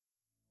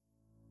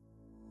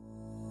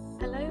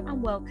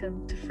and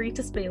welcome to Free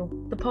to Spiel,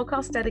 the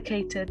podcast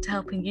dedicated to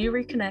helping you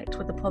reconnect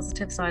with the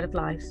positive side of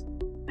life.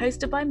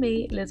 Hosted by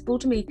me, Liz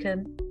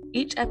Baldemican,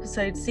 each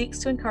episode seeks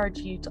to encourage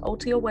you to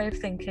alter your way of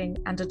thinking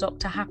and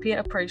adopt a happier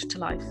approach to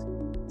life.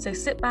 So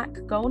sit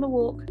back, go on a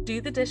walk,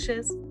 do the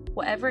dishes,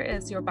 whatever it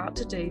is you're about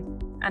to do,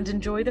 and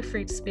enjoy the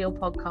Free to Spiel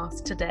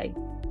podcast today.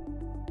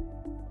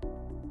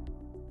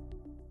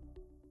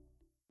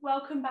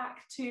 Welcome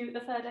back to the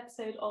third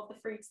episode of the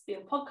Free to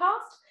Spiel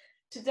podcast.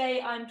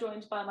 Today I'm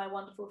joined by my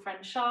wonderful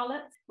friend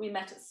Charlotte. We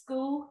met at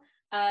school.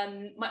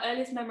 My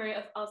earliest memory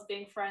of us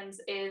being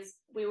friends is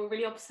we were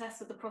really obsessed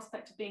with the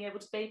prospect of being able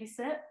to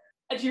babysit.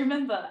 Do you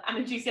remember? And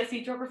in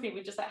GCSE geography,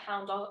 we just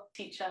hound our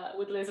teacher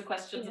with loads of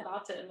questions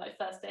about it in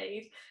first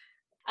aid.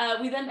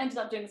 We then ended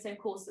up doing the same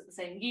course at the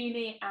same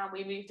uni, and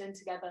we moved in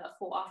together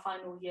for our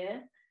final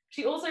year.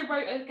 She also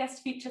wrote a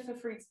guest feature for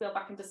Free to Spiel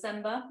back in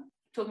December,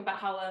 talking about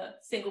how a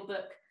single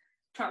book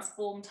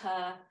transformed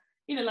her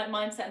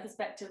mindset and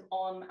perspective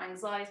on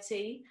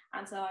anxiety,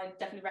 and so I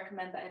definitely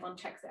recommend that everyone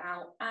checks it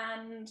out.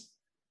 And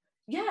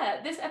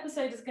this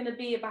episode is going to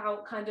be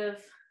about kind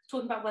of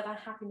talking about where that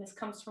happiness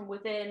comes from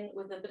within,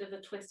 with a bit of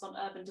a twist on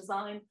urban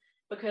design,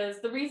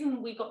 because the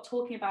reason we got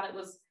talking about it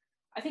was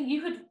I think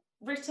you had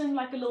written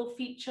like a little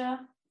feature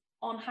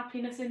on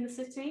happiness in the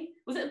city.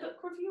 Was it a book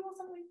review or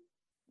something?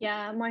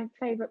 Yeah, my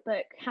favourite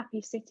book,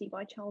 Happy City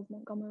by Charles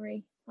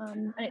Montgomery.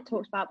 And it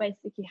talks about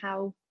basically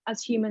how,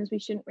 as humans, we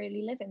shouldn't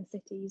really live in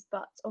cities,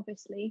 but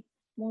obviously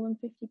more than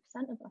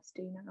 50% of us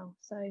do now.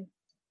 So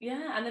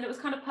yeah, and then it was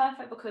kind of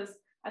perfect because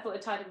I thought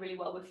it tied in really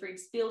well with Free to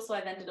Spiel. So I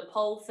then did a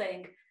poll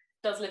saying,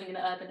 does living in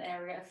an urban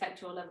area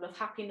affect your level of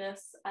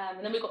happiness?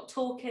 And then we got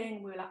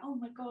talking. We were like, oh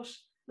my gosh,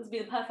 this would be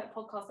the perfect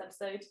podcast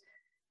episode.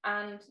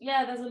 And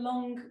yeah, there's a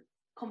long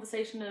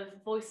conversation of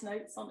voice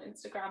notes on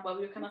Instagram where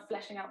we were kind of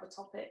fleshing out the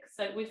topic.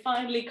 So we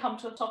finally come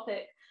to a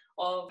topic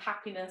of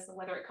happiness and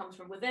whether it comes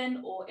from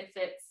within or if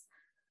it's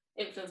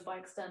influenced by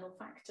external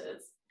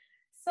factors.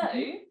 So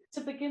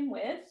to begin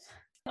with,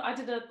 I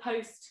did a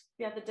post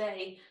the other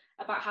day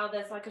about how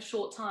there's like a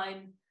short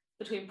time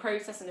between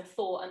processing a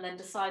thought and then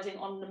deciding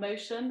on an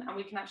emotion, and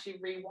we can actually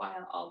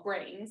rewire our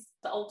brains.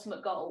 The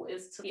ultimate goal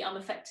is to be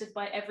unaffected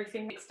by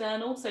everything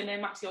external. So no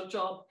matter your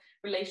job,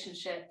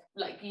 relationship,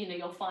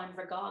 you're fine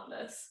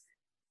regardless.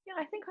 Yeah,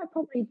 I think I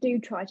probably do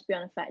try to be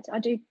unaffected. I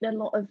do a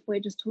lot of, we're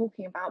just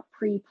talking about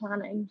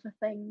pre-planning for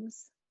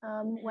things,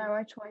 where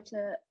I try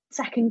to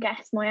second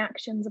guess my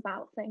actions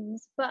about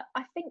things. But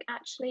I think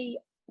actually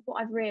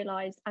what I've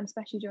realised, and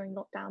especially during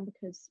lockdown,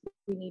 because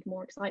we need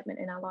more excitement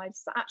in our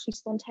lives, that actually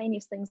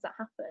spontaneous things that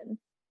happen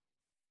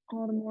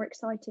are the more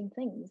exciting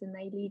things, and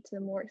they lead to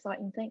the more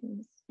exciting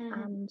things.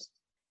 And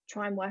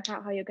try and work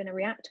out how you're going to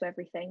react to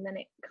everything, then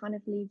it kind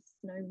of leaves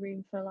no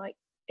room for like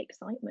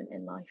excitement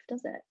in life,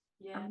 does it?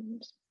 Yeah.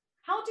 And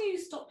how do you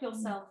stop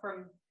yourself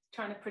from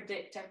trying to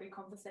predict every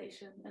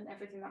conversation and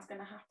everything that's going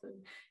to happen?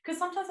 Because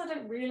sometimes I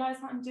don't realise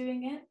that I'm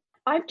doing it.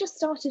 I've just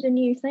started a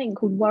new thing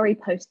called worry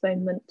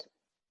postponement,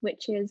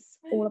 which is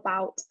all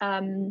about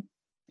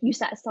you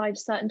set aside a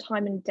certain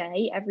time in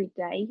day every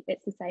day.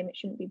 It's the same, it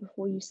shouldn't be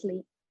before you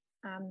sleep,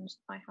 and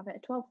I have it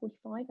at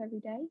 12:45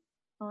 every day.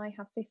 I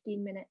have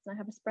 15 minutes and I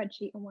have a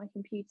spreadsheet on my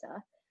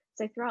computer,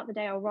 so throughout the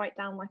day I'll write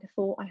down like a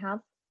thought I have,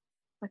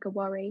 like a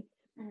worry,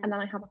 and then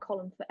I have a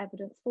column for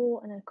evidence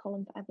for and a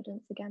column for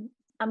evidence against.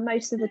 And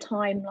most of the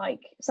time,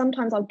 like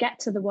sometimes I'll get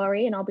to the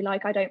worry and I'll be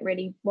like, I don't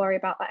really worry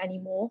about that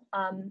anymore.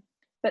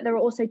 But there are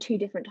also two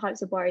different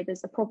types of worry.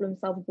 There's a problem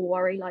solvable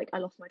worry, like I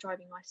lost my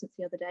driving license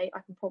the other day. I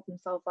can problem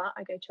solve that.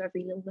 I go to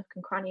every little nook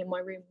and cranny in my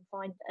room and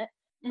find it.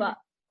 But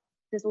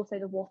there's also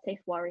the what if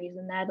worries,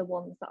 and they're the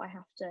ones that I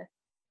have to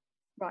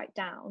write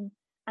down.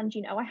 And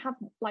I have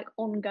like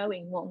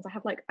ongoing ones.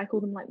 I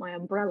call them like my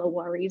umbrella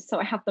worries. So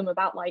I have them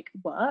about like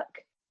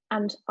work,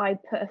 and I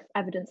put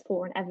evidence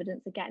for and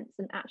evidence against.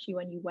 And actually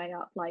when you weigh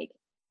up like,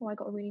 oh, I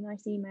got a really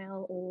nice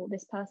email, or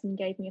this person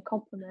gave me a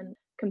compliment,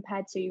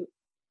 compared to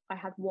I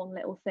had one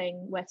little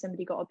thing where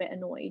somebody got a bit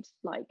annoyed,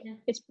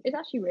 it's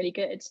actually really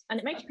good, and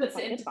it makes you feel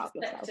quite good about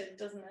yourself,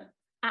 doesn't it?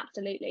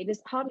 Absolutely.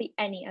 There's hardly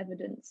any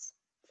evidence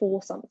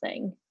for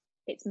something.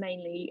 It's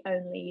mainly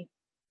only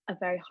a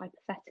very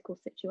hypothetical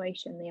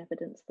situation, the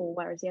evidence for,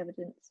 whereas the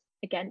evidence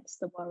against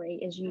the worry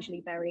is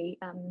usually very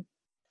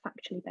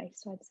factually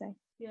based, I'd say.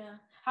 Yeah.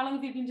 How long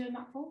have you been doing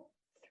that for?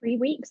 3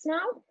 weeks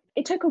now.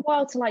 It took a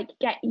while to like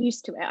get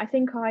used to it. I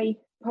think I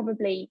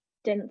probably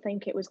didn't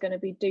think it was going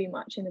to do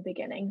much in the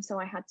beginning, so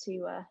I had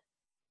to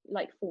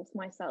force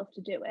myself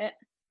to do it.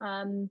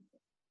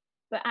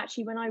 But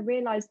actually when I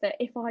realized that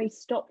if I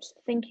stopped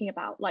thinking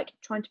about like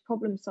trying to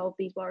problem solve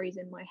these worries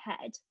in my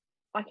head,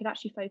 I could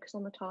actually focus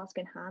on the task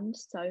in hand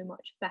so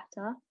much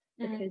better.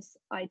 Because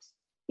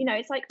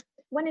it's like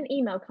when an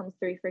email comes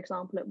through, for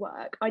example, at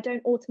work, I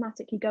don't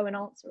automatically go and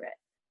answer it.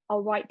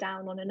 I'll write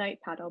down on a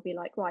notepad, I'll be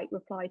like, right,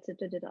 reply to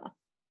da-da-da.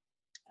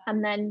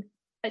 And then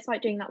it's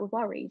like doing that with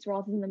worries,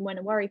 rather than when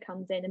a worry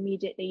comes in,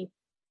 immediately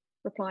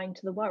replying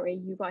to the worry,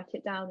 you write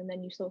it down and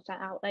then you sort it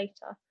out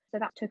later. So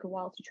that took a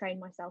while to train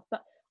myself,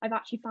 but I've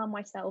actually found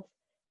myself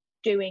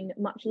doing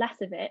much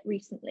less of it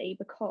recently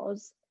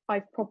because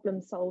I've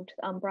problem solved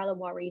the umbrella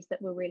worries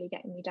that were really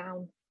getting me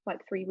down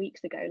like 3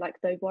 weeks ago. Like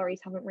those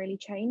worries haven't really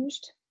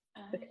changed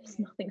because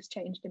nothing's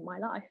changed in my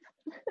life.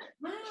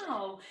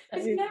 Wow.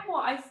 Because you know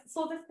what? I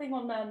saw this thing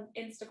on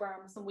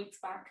Instagram some weeks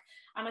back,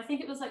 and I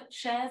think it was like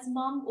Cher's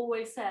mum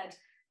always said,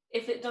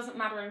 if it doesn't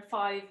matter in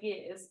 5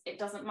 years, it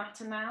doesn't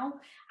matter now.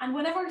 And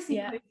whenever I see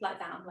posts like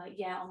that, I'm like,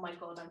 yeah, oh my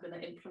God, I'm going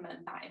to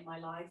implement that in my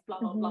life, blah,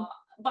 blah, blah.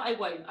 But I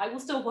won't. I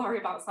will still worry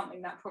about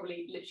something that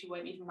probably literally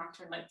won't even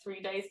matter in like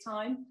 3 days'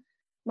 time.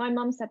 My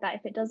mum said that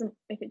if it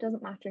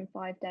doesn't matter in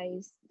 5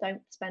 days,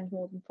 don't spend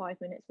more than 5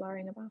 minutes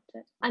worrying about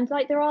it. And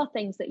like there are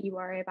things that you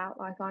worry about,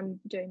 like I'm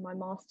doing my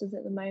master's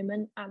at the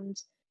moment, and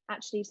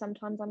actually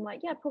sometimes I'm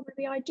like, yeah,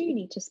 probably I do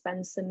need to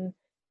spend some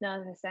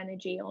nervous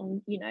energy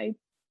on, you know,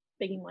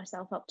 bigging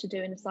myself up to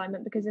do an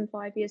assignment, because in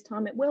 5 years'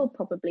 time it will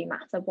probably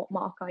matter what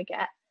mark I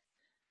get.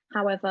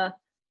 However,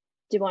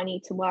 do I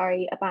need to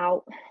worry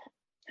about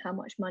how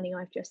much money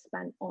I've just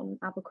spent on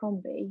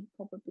Abercrombie?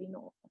 Probably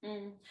not.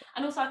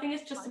 And also I think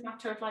it's just a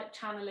matter of like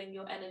channeling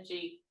your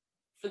energy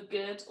for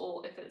good,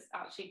 or if it's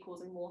actually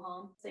causing more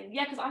harm.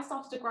 Yeah, because I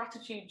started a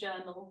gratitude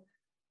journal.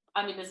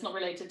 I mean, it's not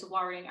related to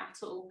worrying at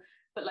all,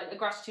 but like a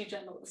gratitude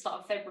journal at the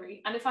start of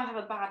February. And if I have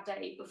a bad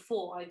day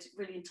before, I'd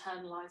really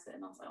internalize it,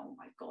 and I was like, oh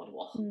my God,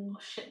 what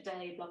a shit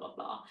day, blah, blah,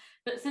 blah.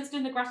 But since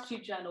doing the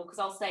gratitude journal, because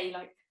I'll say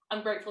like,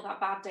 I'm grateful that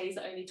bad days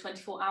are only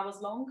 24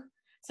 hours long.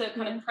 So it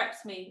kind of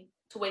preps me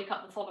to wake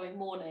up the following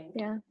morning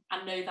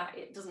and know that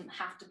it doesn't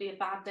have to be a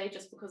bad day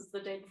just because the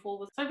day before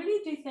was. So I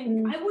really do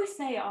think, I always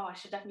say, oh, I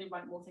should definitely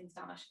write more things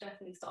down. I should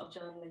definitely start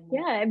journaling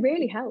more. Yeah, it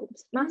really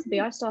helps massively.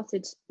 I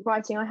started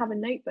writing. I have a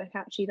notebook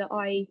actually that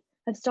I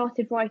have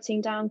started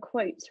writing down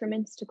quotes from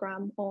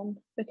Instagram on,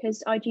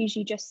 because I'd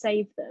usually just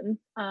save them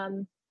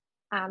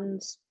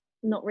and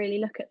not really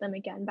look at them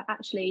again. But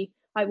actually,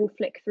 I will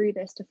flick through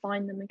this to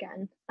find them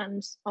again,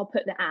 and I'll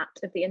put the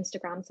 @ of the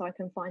Instagram so I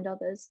can find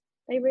others.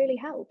 They really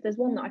help. There's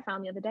one that I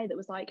found the other day that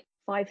was like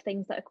 5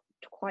 things that are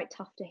quite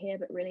tough to hear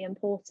but really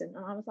important,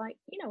 and I was like,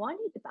 you know, I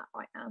needed that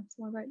right now,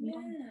 so I wrote them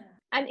down.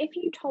 And if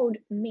you told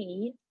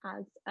me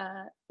as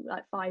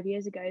like 5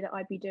 years ago that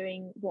I'd be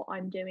doing what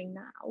I'm doing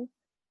now,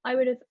 I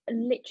would have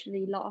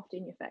literally laughed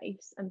in your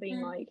face and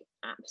been like,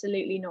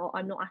 absolutely not,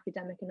 I'm not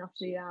academic enough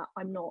to do that.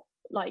 I'm not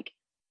like,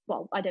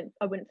 well,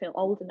 I wouldn't feel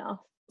old enough.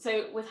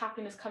 So with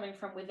happiness coming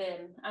from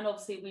within, and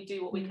obviously we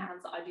do what we can.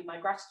 So I do my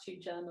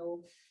gratitude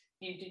journal,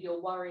 you do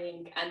your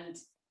worrying, and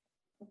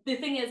the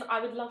thing is, I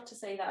would love to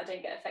say that I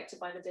don't get affected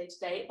by the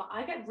day-to-day, but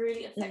I get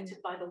really affected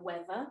by the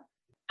weather.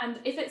 And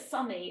if it's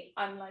sunny,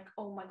 I'm like,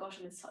 oh my gosh,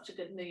 I'm in such a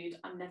good mood.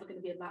 I'm never going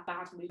to be in that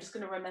bad mood. Just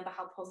going to remember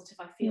how positive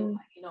I feel,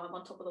 like, you know, I'm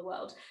on top of the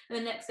world. And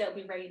the next day it'll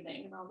be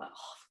raining, and I'm like,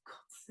 oh, for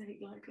God's sake,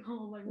 like,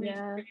 oh, my mood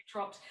really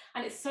dropped.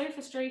 And it's so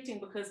frustrating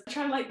because I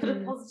try to like put a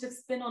positive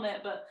spin on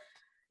it, but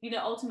you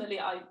know, ultimately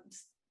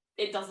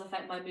it does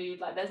affect my mood.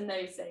 Like, there's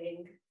no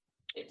saying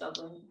it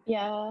doesn't.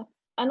 Yeah.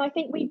 And I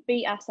think we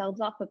beat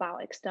ourselves up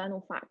about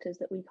external factors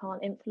that we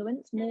can't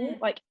influence more.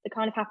 Like the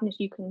kind of happiness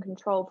you can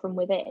control from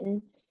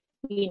within,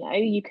 you know,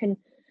 you can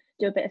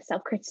do a bit of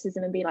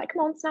self-criticism and be like,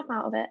 come on, snap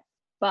out of it.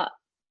 But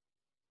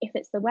if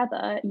it's the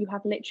weather, you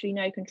have literally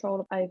no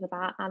control over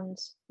that, and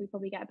we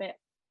probably get a bit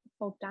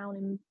bogged down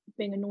in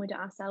being annoyed at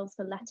ourselves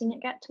for letting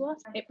it get to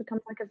us. It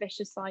becomes like a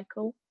vicious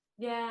cycle.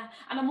 Yeah,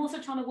 and I'm also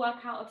trying to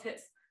work out if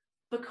it's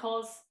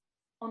because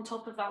on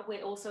top of that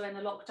we're also in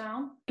a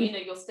lockdown. You know,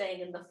 you're staying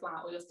in the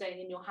flat or you're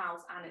staying in your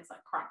house and it's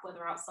like crap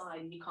weather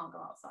outside and you can't go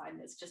outside,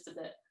 and it's just a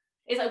bit,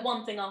 it's like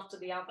one thing after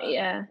the other.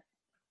 Yeah,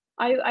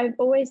 I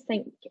always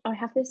think I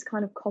have this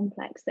kind of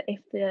complex that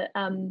if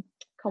the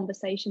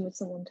conversation with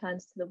someone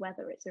turns to the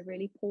weather, it's a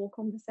really poor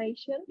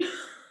conversation.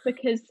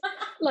 Because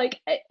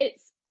like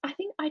it's, I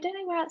think, I don't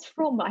know where it's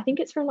from, but I think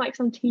it's from like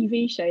some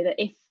TV show that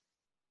if,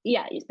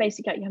 yeah, it's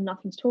basically like you have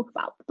nothing to talk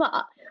about.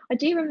 But I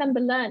do remember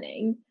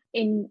learning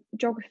in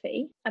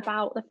geography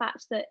about the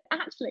fact that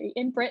actually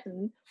in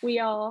Britain we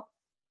are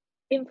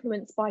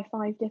influenced by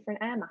 5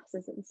 different air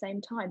masses at the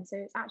same time. So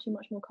it's actually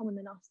much more common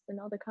than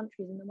other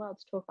countries in the world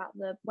to talk about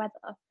the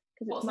weather.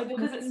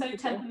 Because it's so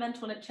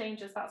temperamental and it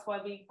changes, that's why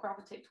we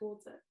gravitate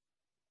towards it.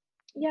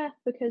 Yeah,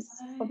 because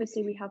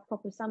obviously we have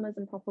proper summers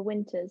and proper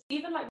winters.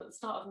 Even like at the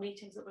start of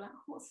meetings, we're like,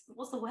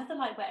 what's the weather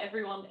like where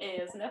everyone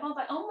is? And everyone's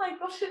like, oh my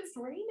gosh, it's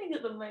raining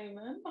at the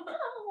moment.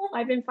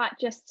 I've in fact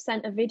just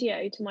sent a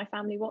video to my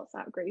family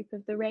WhatsApp group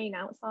of the rain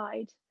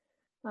outside,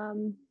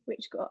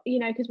 which got, you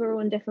know, because we're all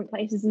in different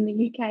places in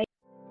the UK.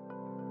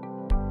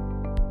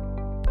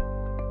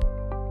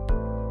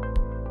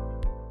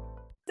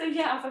 So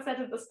yeah, as I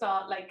said at the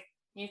start, like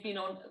you've been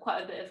on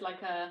quite a bit of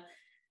like a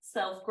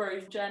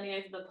self-growth journey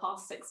over the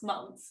past 6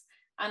 months,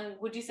 and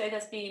would you say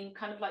there's been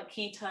kind of like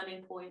key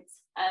turning points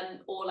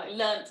or like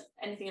learnt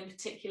anything in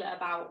particular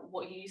about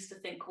what you used to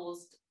think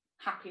caused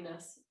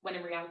happiness when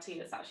in reality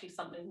it's actually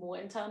something more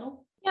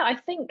internal? Yeah, I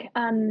think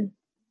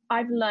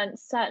I've learnt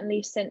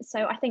certainly since,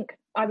 so I think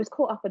I was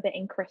caught up a bit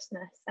in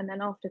Christmas, and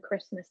then after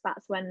Christmas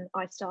that's when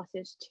I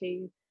started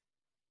to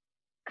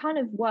kind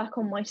of work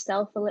on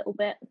myself a little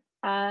bit,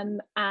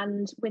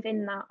 and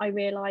within that I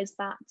realised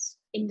that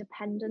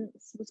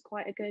independence was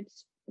quite a good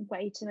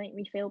way to make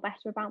me feel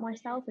better about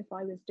myself. If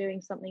I was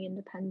doing something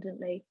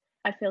independently,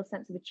 I feel a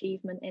sense of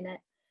achievement in it.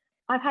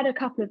 I've had a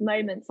couple of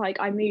moments, like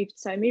I moved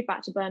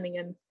back to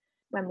Birmingham,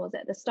 when was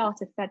it, the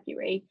start of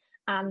February,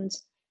 and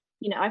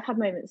I've had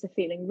moments of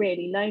feeling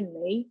really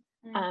lonely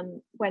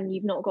when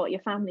you've not got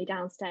your family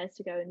downstairs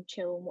to go and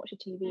chill and watch a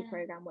TV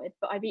program with.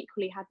 But I've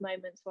equally had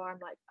moments where I'm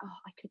like, oh,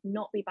 I could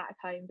not be back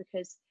home,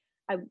 because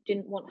I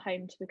didn't want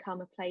home to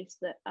become a place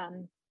that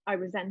I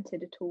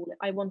resented at all.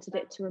 I wanted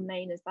it to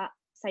remain as that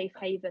safe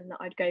haven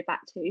that I'd go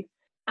back to.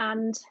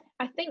 And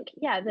I think,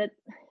 that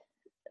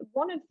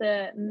one of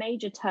the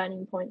major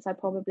turning points I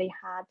probably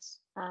had,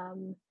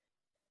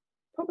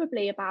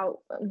 probably about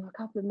a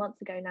couple of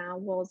months ago now,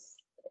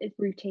 is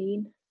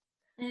routine.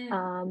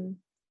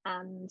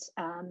 And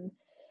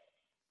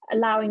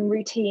allowing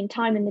routine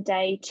time in the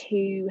day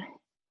to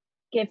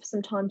give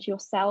some time to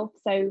yourself.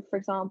 So for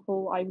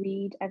example, I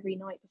read every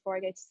night before I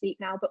go to sleep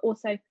now, but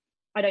also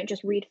I don't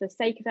just read for the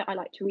sake of it. I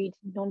like to read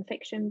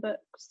non-fiction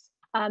books.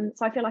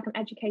 So I feel like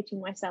I'm educating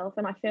myself,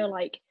 and I feel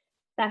like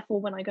therefore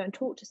when I go and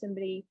talk to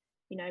somebody,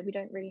 we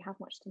don't really have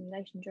much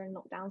stimulation during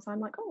lockdown. So I'm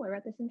like, oh, I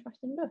read this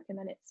interesting book, and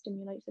then it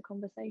stimulates the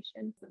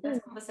conversation. The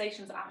best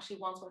conversations are actually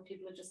ones where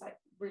people are just like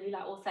really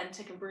like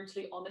authentic and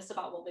brutally honest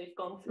about what they've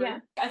gone through.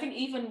 I think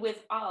even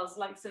with us,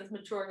 like since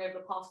maturing over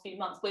the past few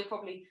months, we're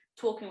probably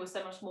talking with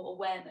so much more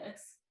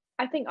awareness.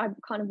 I think I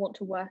kind of want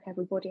to work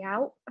everybody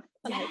out,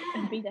 like,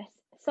 and be this.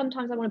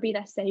 Sometimes I want to be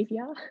their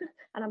savior,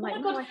 and I'm like,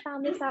 no, I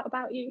found this out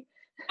about you.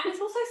 And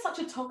it's also such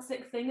a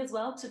toxic thing as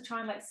well to try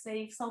and like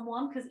save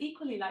someone, because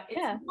equally like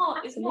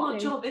it's not a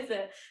job, is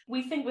it?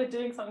 We think we're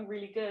doing something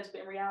really good,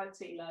 but in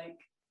reality, like,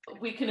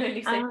 we can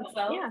only save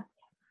ourselves.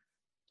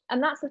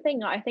 And that's the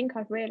thing. I think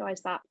I've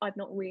realized that I've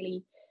not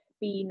really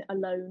been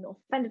alone or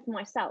fended for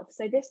myself.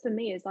 So this for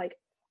me is like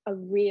a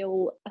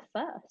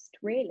first,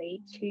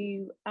 really,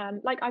 to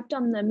like, I've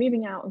done the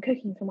moving out and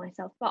cooking for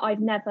myself, but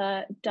I've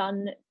never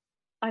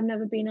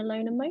been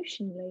alone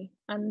emotionally.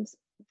 And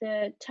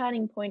the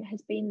turning point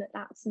has been that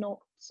that's not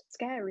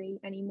scary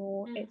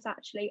anymore. It's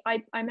actually,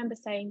 I remember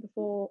saying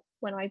before,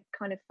 when I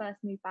kind of first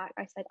moved back,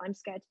 I said I'm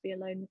scared to be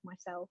alone with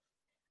myself,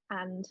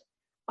 and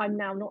I'm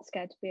now not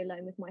scared to be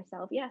alone with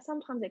myself.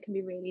 Sometimes it can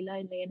be really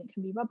lonely and it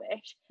can be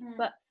rubbish,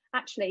 but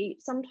actually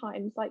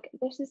sometimes, like,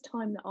 this is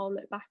time that I'll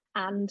look back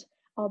and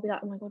I'll be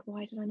like, oh my god,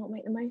 why did I not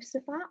make the most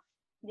of that?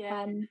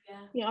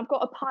 I've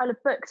got a pile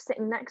of books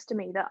sitting next to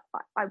me that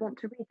I want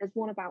to read. There's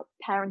one about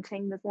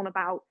parenting, there's one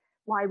about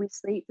why we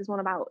sleep, there's one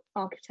about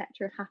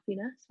architecture of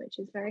happiness, which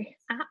is very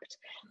apt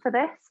for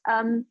this.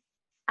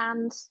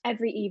 And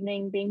every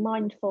evening being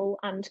mindful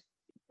and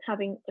I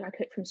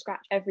cook from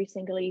scratch every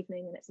single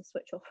evening, and it's a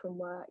switch off from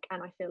work,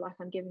 and I feel like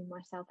I'm giving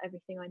myself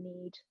everything I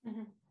need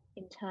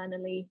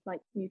internally, like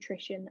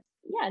nutrition.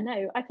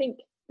 I think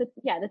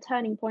the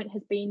turning point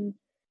has been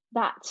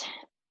that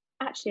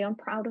actually I'm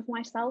proud of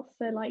myself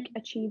for like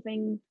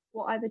achieving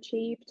what I've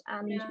achieved,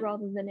 and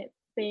rather than it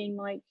being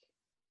like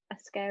a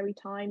scary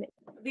time.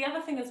 The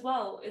other thing as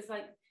well is,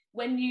 like,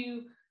 when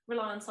you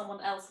rely on someone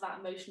else for that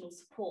emotional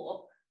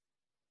support,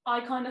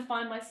 I kind of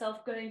find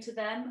myself going to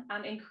them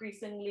and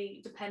increasingly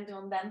depending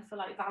on them for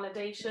like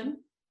validation,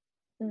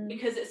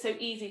 because it's so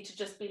easy to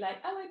just be like,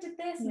 oh, I did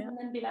this, and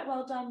then be like,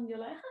 well done, and you're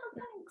like, oh,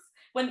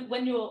 thanks.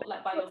 When you're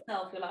like by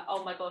yourself, you're like,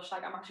 oh my gosh,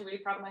 like I'm actually really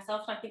proud of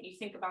myself. And I think you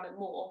think about it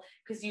more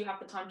because you have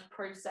the time to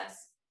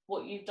process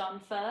what you've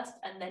done first,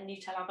 and then you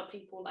tell other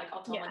people, like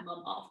I'll tell my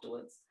mum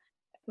afterwards.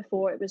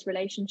 Before it was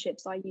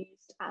relationships I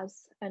used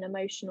as an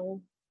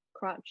emotional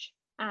crutch,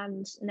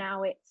 and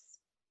now it's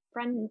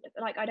friend.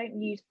 Like, I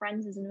don't use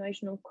friends as an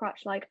emotional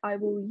crutch. Like, I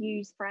will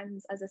use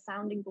friends as a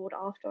sounding board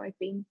after I've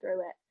been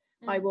through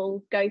it. I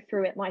will go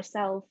through it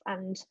myself,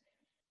 and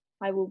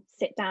I will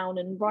sit down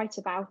and write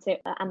about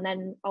it, and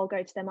then I'll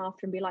go to them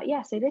after and be like,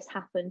 so this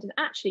happened, and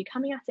actually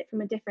coming at it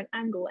from a different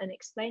angle and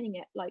explaining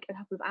it like a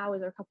couple of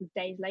hours or a couple of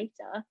days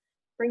later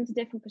brings a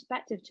different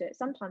perspective to it.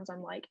 Sometimes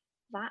I'm like,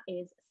 that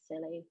is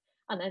silly.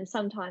 And then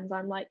sometimes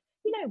I'm like,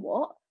 you know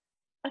what?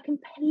 I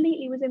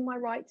completely was in my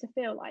right to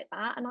feel like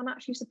that. And I'm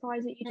actually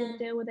surprised that you didn't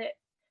deal with it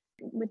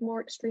with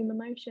more extreme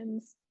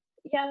emotions.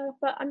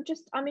 But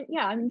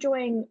I'm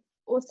enjoying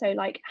also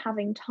like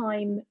having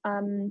time.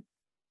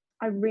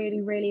 I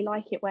really, really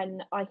like it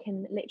when I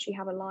can literally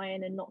have a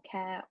lie-in and not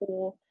care,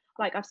 or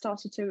like I've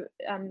started to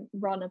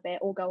run a bit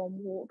or go on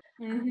walk,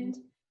 and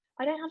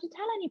I don't have to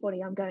tell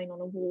anybody I'm going on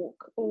a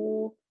walk,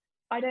 or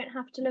I don't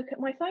have to look at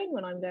my phone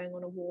when I'm going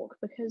on a walk,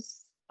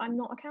 because I'm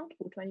not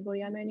accountable to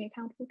anybody. I'm only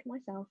accountable to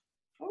myself.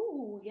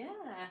 Oh,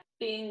 yeah.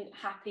 Being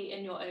happy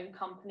in your own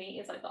company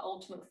is like the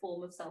ultimate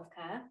form of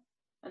self-care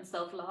and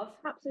self-love.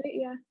 Absolutely,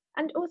 yeah.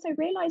 And also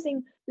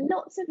realising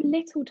lots of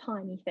little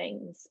tiny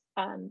things.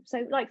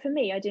 So like for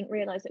me, I didn't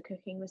realise that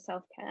cooking was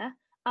self-care.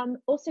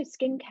 Also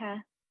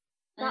skincare.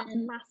 That's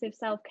massive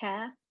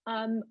self-care.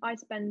 I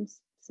spend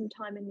some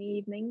time in the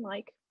evening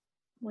like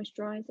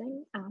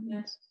moisturising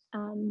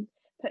and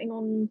putting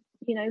on,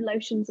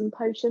 lotions and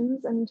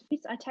potions. And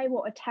I tell you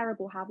what, a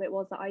terrible habit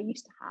was that I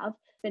used to have.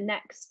 The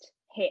next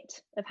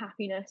hit of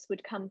happiness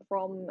would come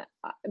from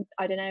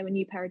I don't know, a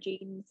new pair of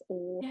jeans,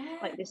 or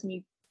like this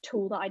new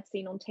tool that I'd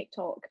seen on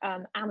TikTok,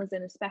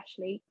 Amazon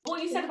especially.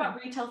 What you said about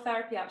retail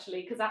therapy,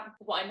 actually, because that's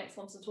what I next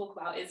wanted to talk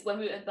about, is when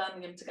we were in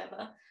Birmingham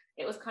together,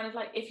 it was kind of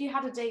like, if you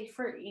had a day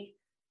free,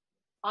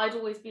 I'd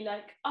always be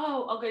like,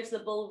 oh, I'll go to the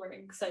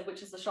Bullring,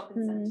 which is the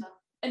shopping centre.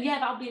 And yeah,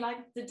 that would be like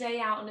the day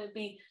out, and it would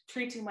be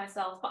treating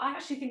myself. But I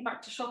actually think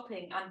back to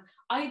shopping, and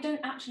I don't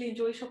actually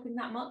enjoy shopping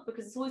that much,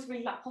 because it's always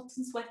really like hot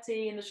and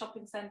sweaty in the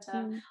shopping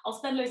centre. I'll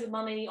spend loads of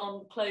money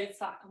on clothes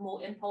that are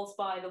more impulse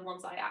buy than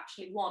ones I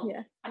actually want.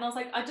 And I was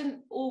like, I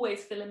didn't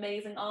always feel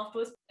amazing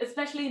afterwards,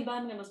 especially in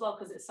Birmingham as well,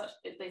 because it's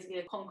basically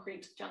a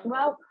concrete jungle.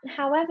 Well,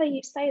 however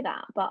you say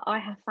that, but I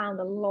have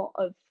found a lot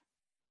of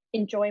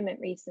enjoyment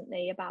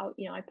recently about,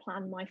 you know, I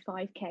plan my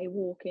 5k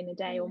walk in a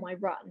day or my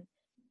run,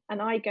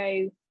 and I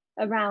go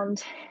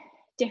around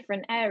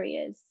different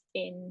areas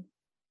in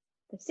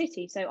the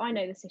city. So I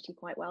know the city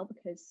quite well,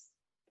 because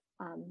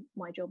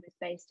my job is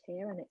based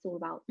here, and it's all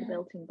about the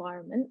built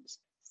environment.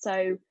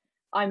 So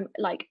I'm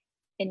like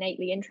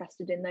innately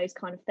interested in those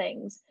kind of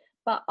things.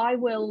 But I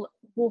will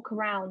walk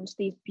around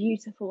these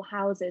beautiful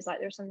houses, like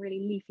there's some really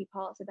leafy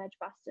parts of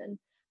Edgbaston,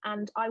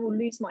 and I will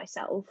lose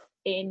myself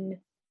in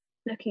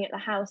looking at the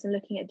house and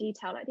looking at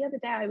detail. Like the other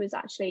day, I was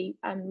actually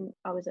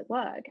I was at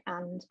work,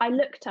 and I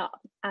looked up,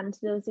 and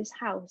there was this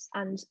house,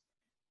 and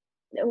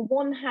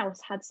one house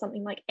had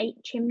something like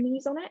 8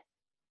 chimneys on it,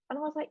 and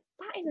I was like,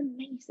 that is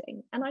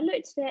amazing. And I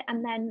looked at it,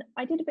 and then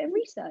I did a bit of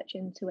research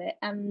into it,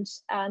 and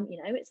you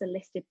know, it's a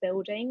listed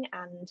building,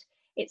 and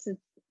it's a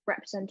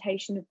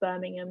representation of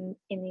Birmingham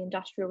in the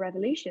Industrial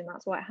Revolution.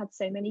 That's why it had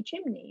so many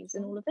chimneys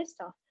and all of this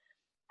stuff.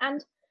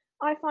 And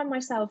I find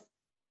myself,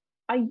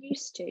 I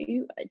used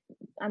to,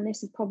 and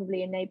this is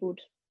probably enabled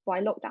by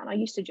lockdown, I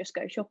used to just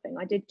go shopping.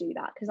 I did do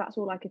that because that's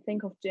all I could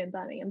think of to do in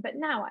Birmingham. But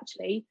now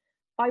actually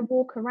I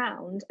walk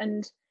around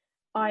and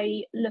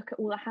I look at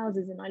all the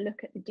houses and I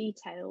look at the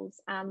details,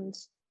 and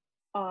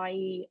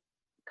I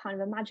kind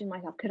of imagine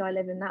myself, could I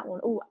live in that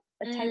one? Oh,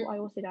 I tell you what I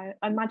also do,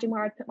 I imagine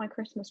where I'd put my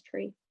Christmas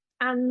tree.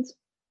 And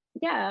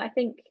yeah, I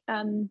think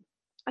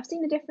I've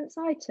seen a different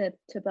side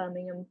to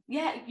Birmingham.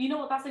 Yeah, you know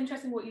what, that's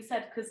interesting what you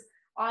said, because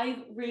I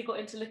really got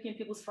into looking at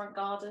people's front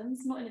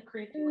gardens, not in a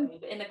creepy way,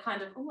 but in a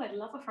kind of, oh, I'd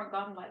love a front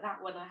garden like that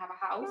when I have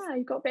a house. Yeah,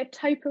 you've got a bit of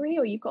topiary,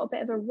 or you've got a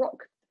bit of a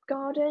rock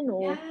garden,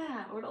 or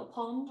a little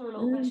pond, or a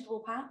little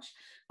vegetable patch.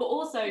 But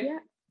also,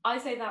 I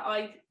say that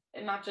I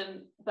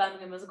imagine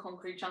Birmingham as a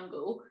concrete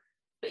jungle,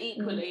 but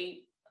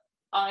equally,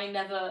 I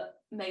never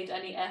made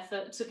any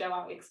effort to go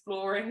out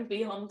exploring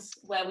beyond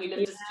where we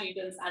lived as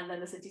students and then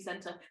the city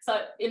centre.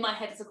 So in my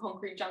head, it's a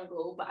concrete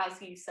jungle, but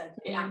as you said,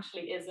 it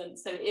actually isn't.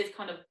 So it is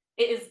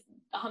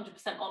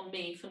 100% on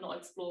me for not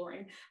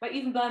exploring. Like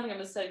even Birmingham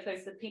is so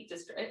close to the Peak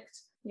District.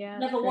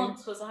 Never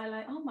once was I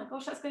like, oh my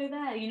gosh, let's go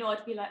there. You know,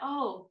 I'd be like,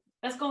 oh,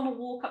 let's go on a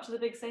walk up to the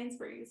big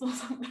Sainsbury's or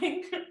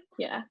something.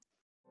 Yeah.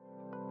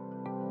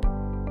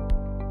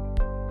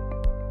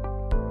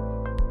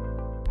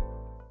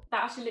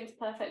 That actually links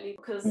perfectly,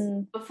 because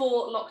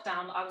before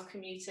lockdown, I was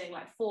commuting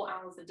like 4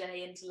 hours a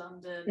day into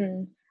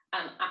London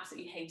and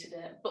absolutely hated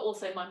it. But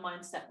also my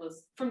mindset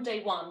was, from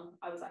day one,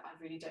 I was like,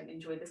 I really don't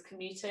enjoy this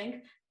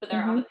commuting. But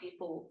there are other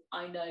people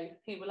I know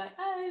who were like,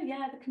 oh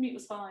yeah, the commute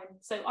was fine.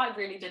 So I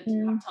really did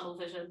have tunnel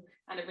vision,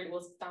 and it really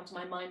was down to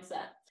my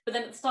mindset. But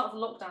then at the start of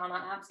lockdown,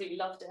 I absolutely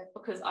loved it,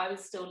 because I was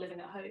still living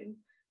at home.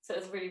 So it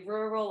was really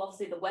rural.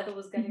 Obviously the weather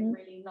was getting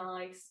really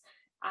nice,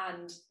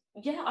 and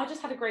yeah, I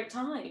just had a great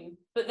time.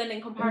 But then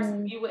in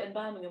comparison, you were in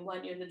Birmingham,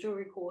 weren't you, in the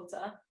Jewellery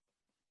Quarter,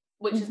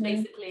 which is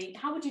basically,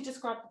 how would you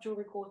describe the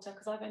Jewellery Quarter?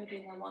 Because I've only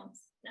been there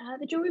once.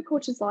 The Jewellery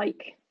Quarter is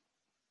like,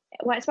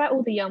 well, it's where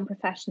all the young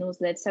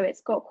professionals live. So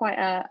it's got quite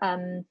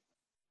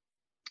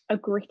a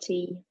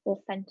gritty,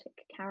 authentic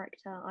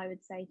character, I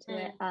would say, to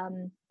it.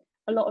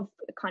 A lot of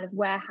kind of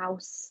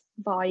warehouse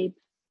vibe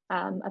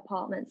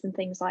apartments and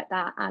things like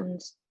that.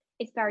 And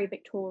it's very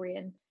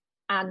Victorian.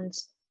 And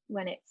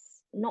when it's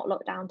not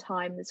lockdown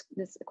time,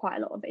 there's quite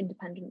a lot of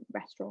independent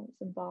restaurants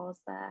and bars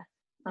there.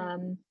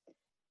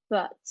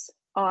 But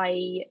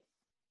I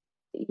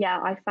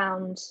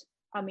found,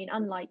 I mean,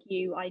 unlike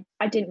you,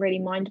 I didn't really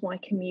mind my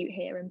commute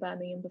here in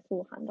Birmingham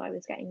beforehand. I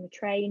was getting the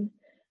train.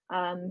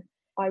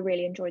 I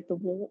really enjoyed the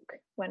walk.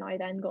 When I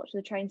then got to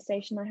the train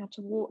station, I had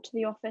to walk to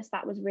the office.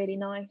 That was really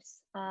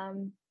nice.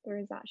 There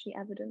is actually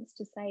evidence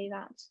to say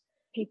that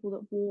people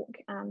that walk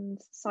and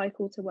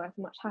cycle to work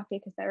are much happier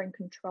because they're in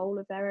control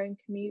of their own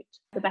commute.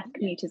 The best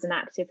commute is an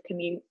active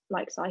commute,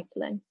 like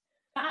cycling.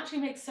 That actually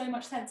makes so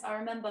much sense. I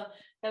remember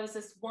there was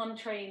this one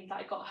train that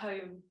I got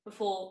home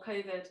before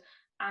COVID,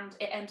 and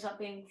it ended up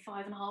being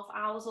 5.5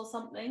 hours or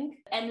something.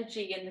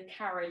 Energy in the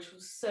carriage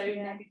was so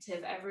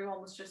negative. Everyone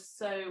was just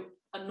so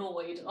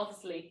annoyed, and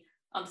obviously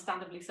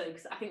understandably so,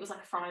 because I think it was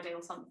like a Friday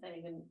or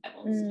something, and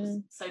everyone's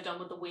just so done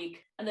with the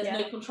week, and there's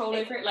no control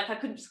over it. Like I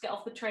couldn't just get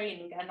off the train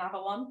and get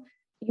another one.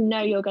 You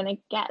know you're going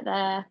to get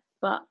there,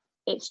 but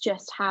it's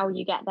just how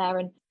you get there,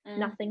 and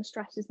nothing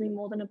stresses me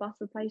more than a bus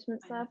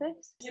replacement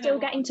service. Still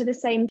getting to the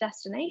same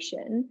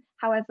destination,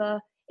 however,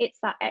 it's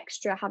that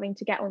extra having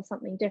to get on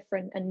something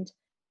different, and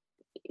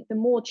the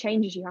more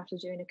changes you have to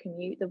do in a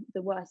commute,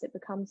 the worse it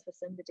becomes for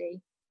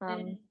somebody.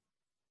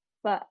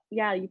 But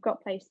yeah, you've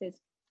got places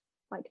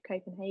like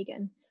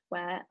Copenhagen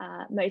where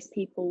most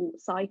people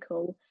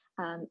cycle,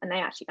 and they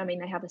actually, I mean,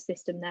 they have a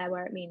system there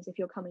where it means if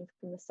you're coming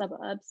from the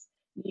suburbs,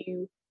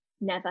 you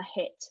never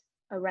hit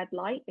a red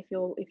light if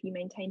you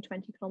maintain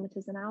 20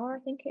 kilometers an hour, I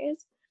think it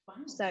is. Wow.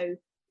 So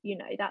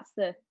that's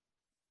the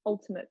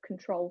ultimate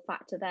control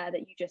factor there,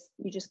 that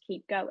you just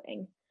keep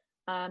going.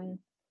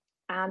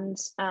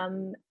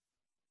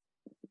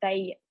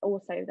 They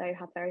also, though,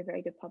 have very,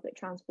 very good public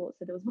transport.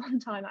 So there was one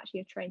time actually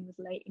a train was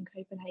late in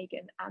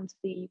Copenhagen, and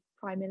the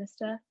Prime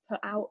Minister put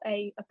out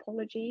a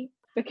apology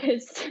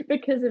because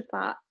of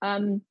that.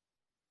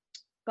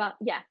 But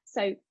yeah,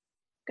 so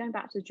going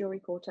back to the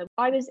Jewellery Quarter,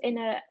 I was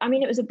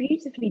it was a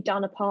beautifully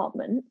done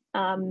apartment.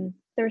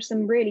 There are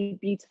some really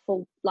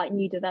beautiful like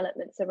new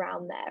developments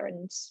around there,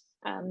 and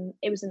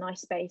it was a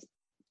nice space.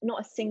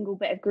 Not a single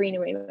bit of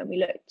greenery when we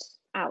looked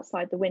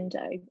outside the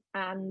window,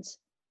 and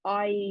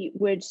I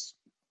would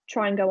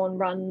try and go on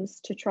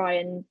runs to try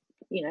and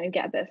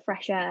get a bit of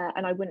fresh air,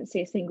 and I wouldn't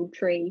see a single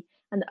tree,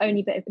 and the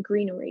only bit of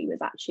greenery was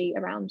actually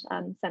around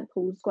St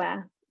Paul's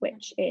Square,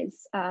 which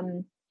is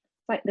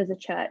like there's a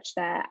church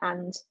there,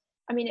 and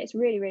I mean it's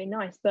really, really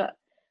nice. But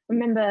I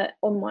remember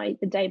on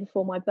the day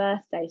before my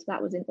birthday, so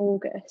that was in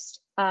August,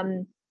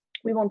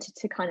 we wanted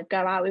to kind of go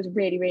out. It was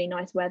really, really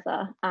nice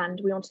weather, and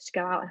we wanted to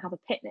go out and have a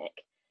picnic,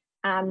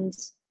 and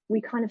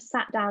we kind of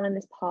sat down in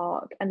this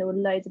park, and there were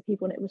loads of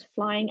people, and it was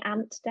Flying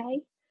Ant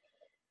Day,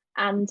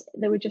 and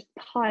there were just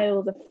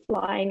piles of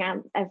flying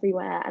ants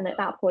everywhere. And at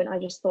that point I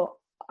just thought,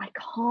 I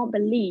can't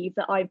believe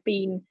that I've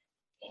been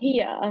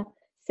here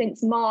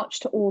since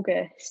March to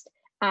August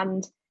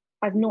and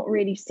I've not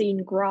really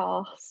seen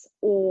grass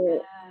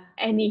or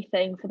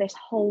anything for this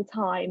whole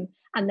time,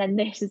 and then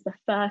this is the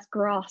first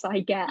grass I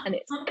get and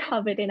it's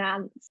covered in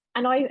ants.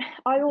 And I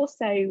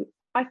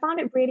found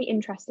it really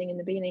interesting in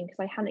the beginning because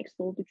I hadn't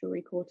explored the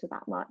Jewellery Quarter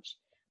that much,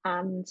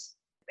 and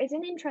it's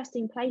an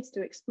interesting place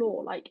to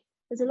explore. Like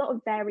there's a lot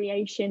of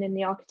variation in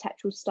the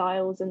architectural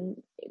styles, and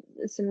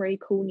some really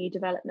cool new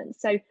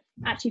developments. So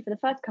actually for the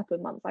first couple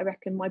of months, I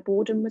reckon my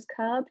boredom was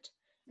curbed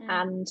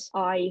and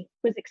I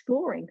was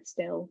exploring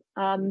still.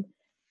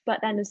 But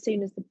then as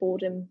soon as the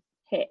boredom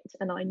hit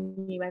and I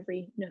knew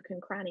every nook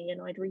and cranny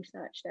and I'd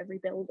researched every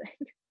building,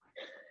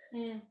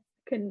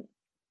 couldn't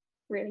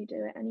really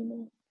do it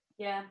anymore.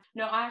 Yeah,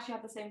 no, I actually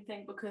had the same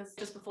thing, because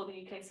just before the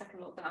UK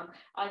second lockdown,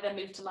 I then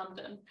moved to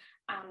London.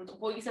 And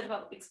what you said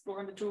about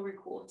exploring the Jewellery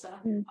Quarter,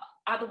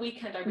 at the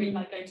weekend, I really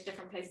like going to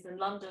different places in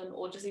London,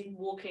 or just even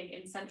walking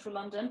in central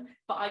London.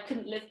 But I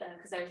couldn't live there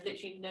because there was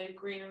literally no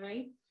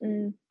greenery.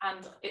 And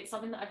it's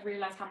something that I've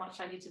realised how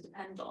much I need to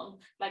depend on.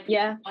 Like,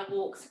 my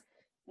walks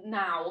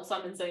now, so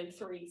I'm in zone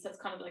 3, so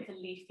it's kind of like a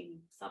leafy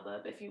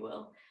suburb, if you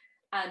will.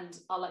 And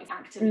I'll like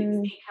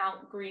actively seek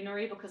out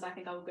greenery because I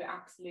think I will go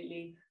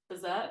absolutely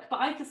berserk. But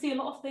I can see a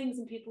lot of things,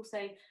 and people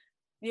say,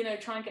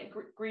 try and get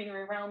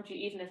greenery around you,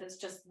 even if it's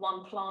just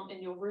one plant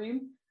in your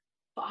room.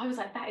 But I was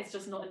like, that is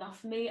just not enough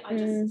for me. I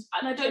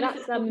don't know if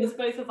it's because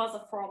both of us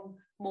are from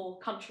more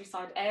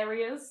countryside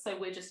areas, so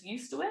we're just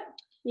used to it.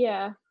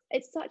 Yeah,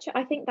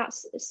 I think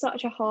that's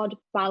such a hard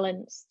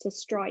balance to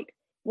strike.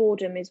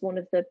 Boredom is one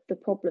of the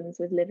problems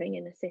with living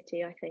in a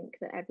city. I think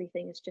that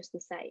everything is just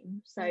the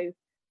same. So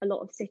a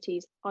lot of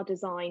cities are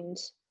designed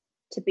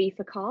to be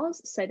for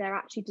cars, so they're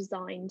actually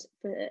designed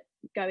for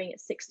going at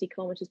 60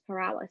 kilometers per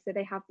hour. So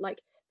they have, like,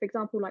 for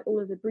example, like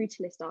all of the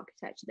brutalist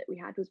architecture that we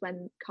had was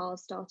when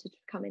cars started to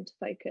come into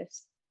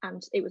focus,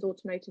 and it was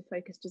automotive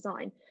focused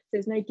design. So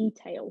there's no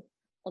detail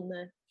on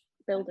the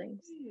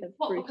buildings.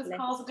 Because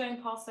cars are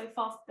going past so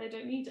fast they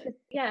don't need it?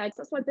 Yeah,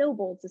 that's why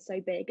billboards are so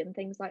big and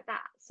things like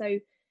that. So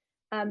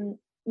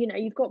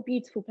you've got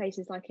beautiful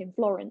places like in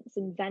Florence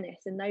and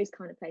Venice and those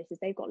kind of places.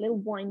 They've got little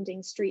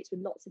winding streets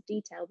with lots of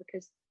detail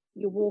because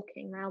you're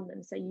walking around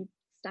them, so you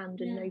stand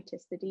and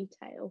notice the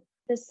detail.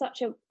 There's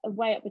such a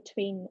way up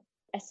between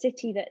a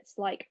city that's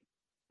like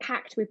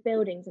packed with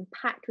buildings and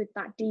packed with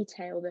that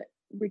detail that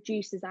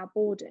reduces our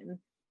boredom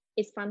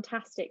is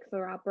fantastic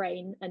for our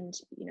brain, and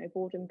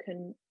boredom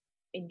can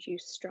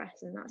induce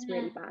stress, and that's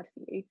really bad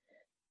for you.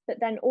 But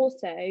then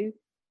also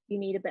you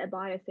need a bit of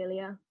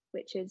biophilia,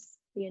 which is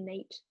the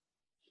innate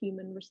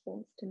human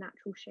response to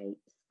natural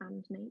shapes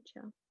and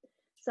nature.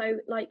 So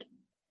like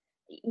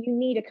you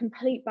need a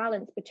complete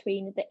balance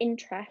between the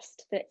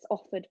interest that's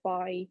offered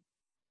by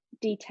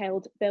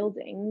detailed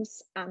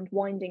buildings and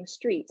winding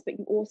streets, but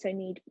you also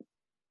need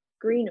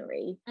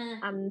greenery.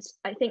 And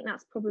I think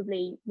that's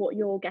probably what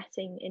you're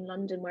getting in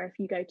London, where if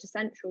you go to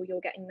Central, you're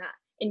getting that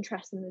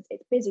interest, and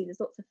it's busy, there's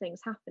lots of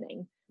things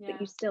happening,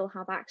 but you still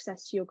have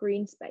access to your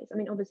green space. I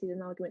mean, obviously there's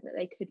an argument that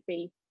they could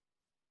be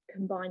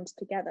combined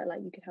together,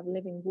 like you could have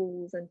living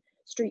walls and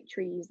street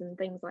trees and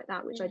things like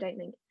that, which I don't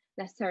think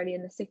necessarily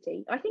in the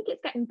city. I think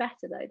it's getting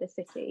better though, the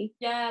city.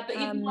 Yeah, but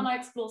even when I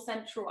explore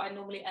Central, I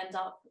normally end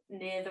up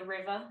near the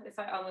river. It's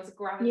like I almost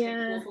gravitate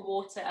towards the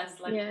water as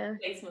like a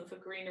replacement for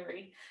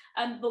greenery.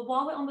 But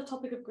while we're on the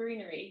topic of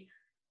greenery,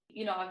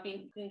 You know, I've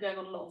been going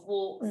on a lot of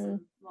walks. And,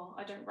 well,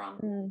 I don't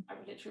run. I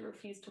literally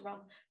refuse to run.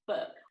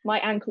 But my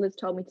ankle has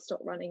told me to stop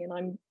running, and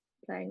I'm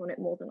playing on it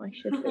more than I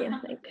should be, I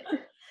think.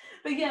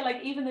 But yeah,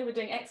 like even though we're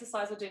doing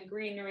exercise, we're doing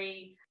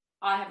greenery,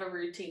 I have a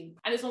routine.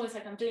 And it's almost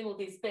like I'm doing all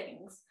these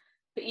things.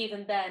 But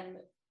even then,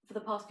 for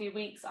the past few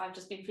weeks, I've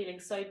just been feeling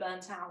so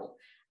burnt out.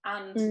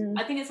 And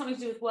I think it's something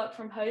to do with work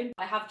from home.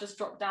 I have just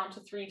dropped down to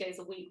 3 days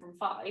a week from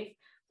 5,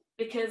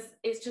 because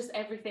it's just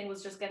everything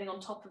was just getting on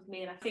top of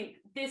me. And I think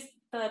this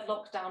third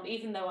lockdown,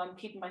 even though I'm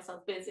keeping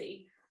myself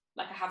busy,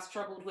 like I have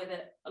struggled with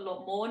it a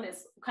lot more. And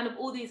it's kind of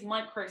all these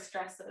micro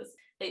stressors,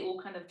 they all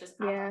kind of just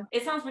add up.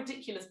 It sounds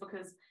ridiculous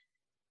because,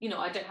 you know,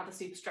 I don't have a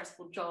super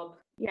stressful job.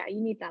 Yeah,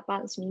 you need that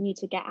balance, and you need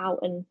to get out.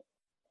 And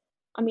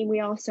I mean, we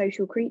are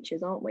social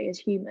creatures, aren't we, as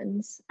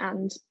humans?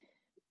 And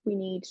we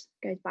need,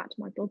 goes back to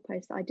my blog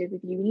post that I did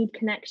with you, we need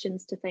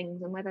connections to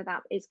things, and whether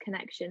that is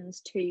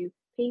connections to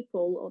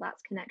people or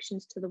that's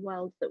connections to the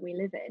world that we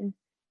live in,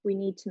 we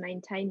need to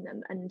maintain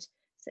them. And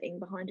sitting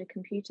behind a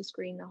computer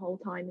screen the whole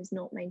time is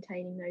not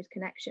maintaining those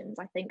connections,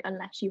 I think,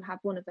 unless you have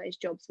one of those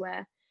jobs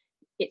where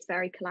it's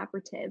very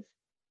collaborative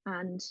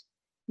and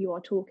you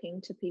are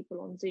talking to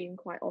people on Zoom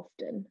quite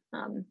often.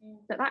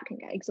 But that can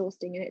get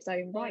exhausting in its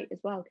own right as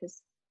well,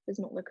 because there's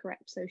not the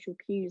correct social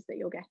cues that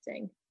you're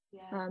getting.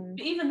 But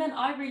even then,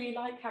 I really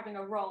like having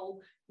a role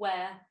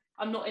where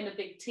I'm not in a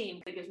big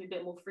team. It gives me a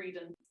bit more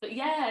freedom. But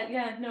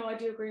no, I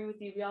do agree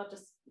with you. We are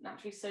just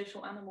naturally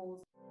social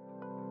animals.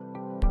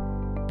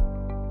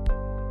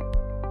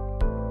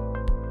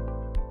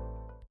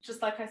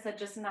 Just like I said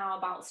just now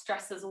about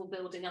stressors all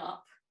building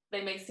up,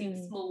 they may seem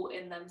small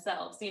in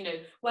themselves. You know,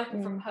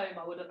 working from home,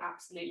 I would have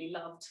absolutely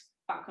loved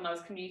back when I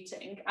was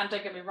commuting. And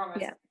don't get me wrong,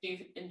 I do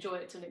enjoy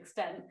it to an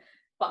extent.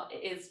 But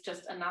it is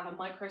just another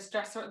micro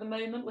stressor at the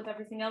moment with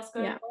everything else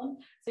going on.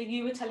 So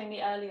you were telling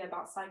me earlier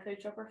about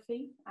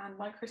psychogeography and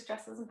micro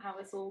stressors and how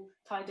it's all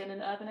tied in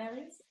urban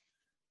areas.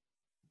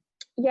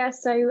 Yeah,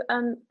 so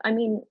I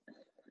mean,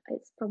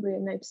 it's probably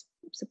no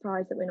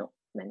surprise that we're not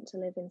meant to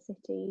live in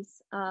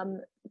cities.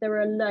 There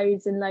are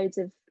loads and loads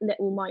of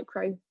little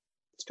micro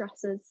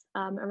stressors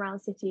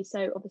around cities.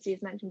 So obviously,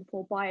 as mentioned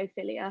before,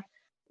 biophilia.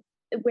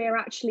 We're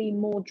actually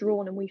more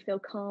drawn and we feel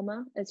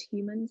calmer as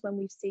humans when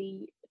we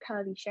see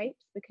curvy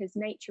shapes, because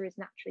nature is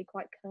naturally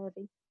quite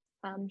curvy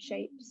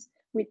shapes.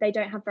 They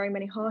don't have very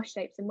many harsh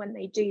shapes, and when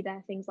they do,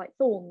 they're things like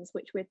thorns,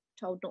 which we're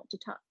told not to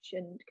touch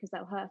and because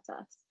they'll hurt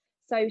us.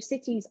 So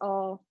cities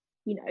are,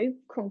 you know,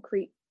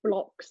 concrete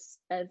blocks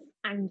of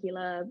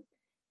angular,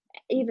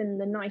 even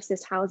the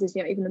nicest houses,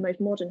 you know, even the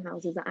most modern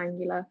houses are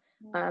angular,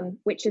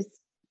 which is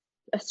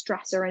a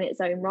stressor in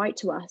its own right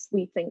to us.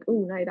 We think,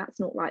 oh no, that's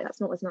not right, that's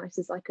not as nice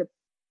as like a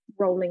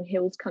rolling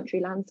hills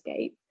country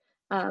landscape.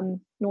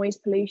 Noise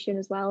pollution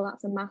as well,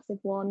 that's a massive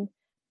one.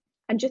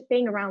 And just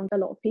being around a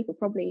lot of people,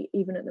 probably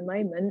even at the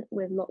moment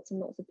with lots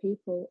and lots of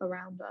people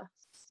around us,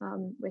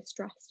 we're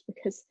stressed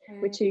because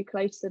we're too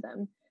close to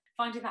them.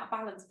 Finding that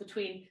balance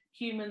between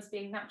humans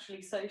being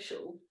naturally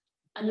social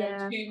and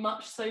then too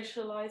much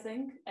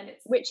socializing, and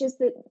it's which is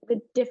the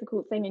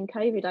difficult thing in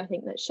COVID, I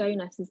think, that's shown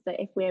us, is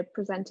that if we're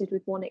presented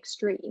with one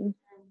extreme,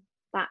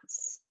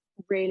 that's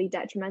really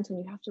detrimental,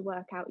 and you have to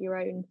work out your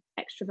own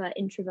extrovert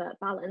introvert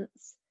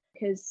balance,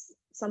 because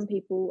some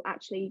people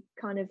actually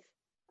kind of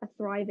are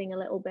thriving a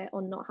little bit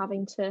on not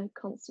having to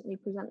constantly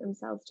present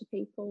themselves to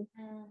people.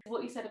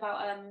 What you said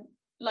about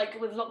like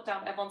with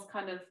lockdown, everyone's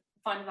kind of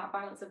finding that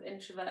balance of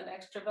introvert and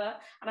extrovert,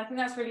 and I think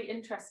that's really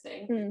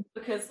interesting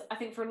because I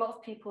think for a lot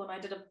of people, and I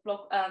did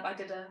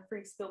a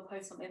free spill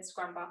post on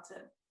Instagram about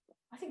it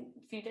I think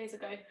a few days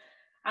ago,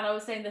 and I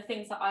was saying the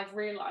things that I've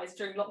realized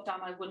during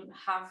lockdown I wouldn't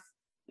have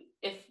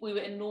if we were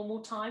in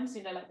normal times.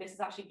 You know, like this is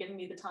actually giving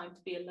me the time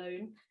to be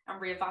alone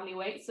and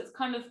reevaluate, so it's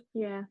kind of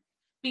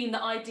been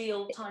the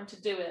ideal time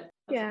to do it.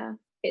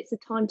 It's a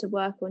time to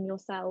work on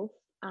yourself,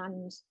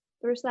 and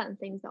there are certain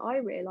things that I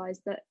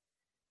realized that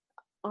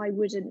I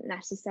wouldn't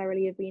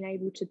necessarily have been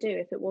able to do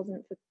if it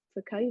wasn't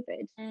for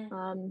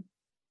COVID.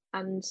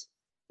 And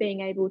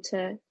being able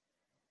to,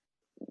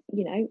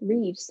 you know,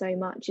 read so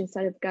much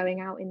instead of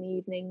going out in the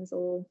evenings,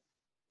 or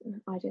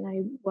I don't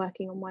know,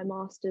 working on my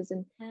masters,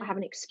 and I have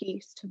an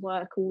excuse to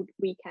work all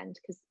weekend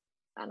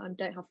and I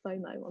don't have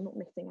FOMO, I'm not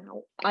missing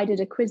out. I did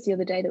a quiz the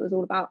other day that was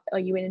all about, are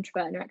you an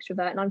introvert or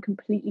extrovert, and I'm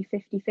completely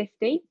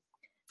 50-50.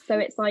 So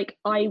it's like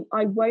I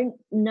won't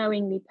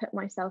knowingly put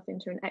myself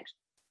into an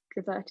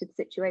extroverted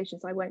situation,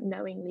 so I won't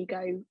knowingly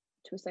go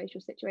to a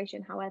social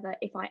situation. However,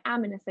 if I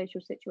am in a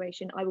social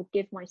situation, I will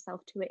give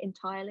myself to it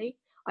entirely.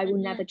 I will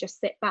never just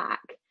sit back.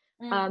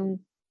 And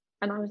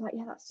I was like,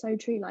 yeah, that's so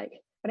true. Like,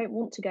 I don't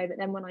want to go, but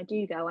then when I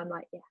do go, I'm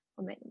like, yeah,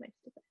 I'll make the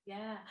most of it.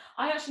 Yeah,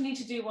 I actually need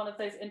to do one of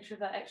those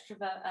introvert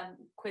extrovert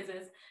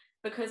quizzes,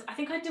 because I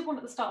think I did one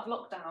at the start of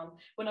lockdown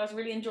when I was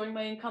really enjoying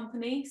my own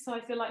company. So I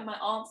feel like my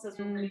answers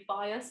were really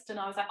biased, and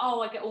I was like,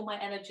 oh, I get all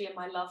my energy and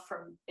my love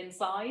from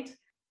inside.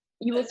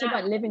 You also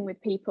weren't living with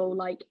people,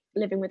 like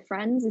living with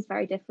friends is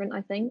very different,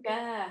 I think.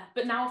 Yeah,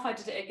 but now if I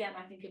did it again,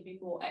 I think it'd be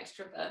more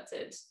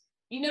extroverted.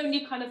 you know, when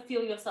you kind of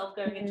feel yourself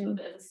going into a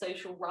bit of a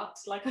social rut,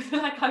 like I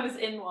feel like I was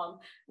in one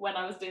when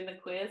I was doing the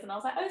quiz, and I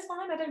was like, oh, it's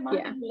fine, I don't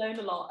mind being alone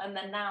a lot. And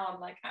then now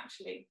I'm like,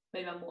 actually,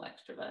 maybe I'm more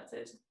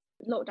extroverted.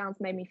 Lockdown's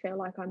made me feel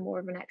like I'm more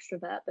of an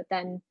extrovert, but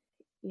then,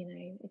 you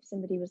know, if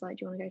somebody was like,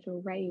 do you want to go to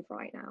a rave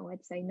right now,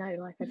 I'd say no,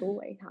 like I've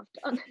always have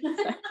done.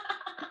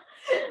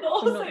 So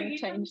I'm not going to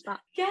change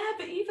that. Yeah,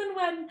 but even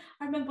when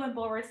I remember when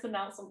Boris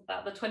announced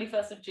that the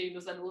 21st of June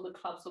was when all the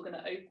clubs were going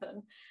to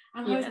open,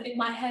 and I was in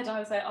my head, I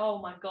was like, oh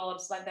my god,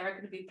 it's like there are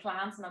going to be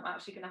plans and I'm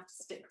actually going to have to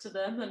stick to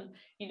them, and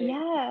you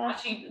know,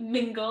 actually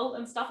mingle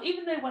and stuff.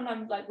 Even though when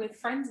I'm like with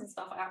friends and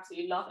stuff, I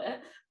absolutely love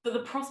it, but the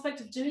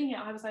prospect of doing it,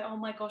 I was like, oh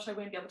my gosh, I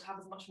won't be able to have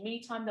as much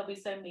me time. There'll be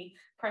so many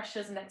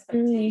pressures and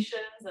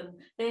expectations and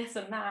this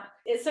and that.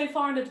 It's so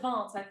far in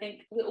advance. I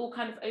think we're all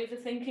kind of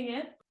overthinking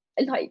it.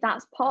 Like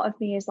that's part of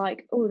me is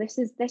like, oh, this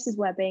is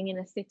where being in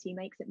a city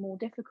makes it more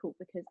difficult,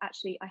 because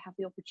actually I have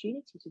the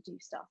opportunity to do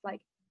stuff.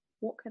 Like,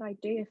 what could I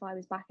do if I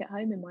was back at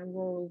home in my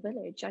rural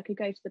village? I could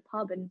go to the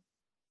pub and,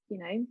 you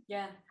know,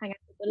 hang out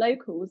with the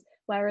locals,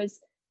 whereas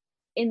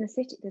in the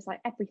city there's like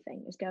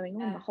everything is going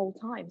on the whole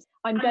time.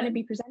 I'm going to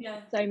be presented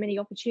with so many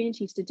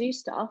opportunities to do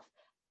stuff,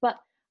 but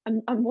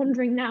I'm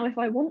wondering now if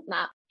I want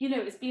that. You know,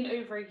 it's been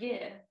over a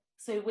year,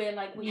 so we're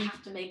like, we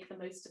have to make the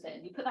most of it,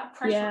 and you put that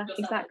pressure on yourself.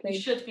 Exactly. Like,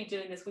 we should be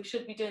doing this, we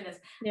should be doing this.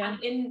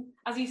 And in,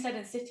 as you said,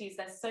 in cities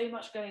there's so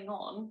much going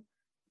on,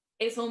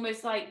 it's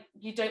almost like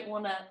you don't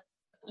want to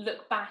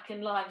look back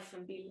in life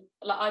and be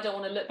like, I don't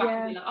want to look back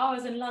and be like, oh, I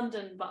was in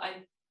London but I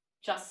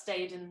just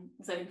stayed in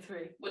zone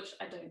 3, which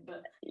I don't,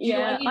 but you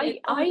know what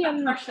I mean?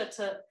 It's that pressure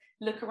to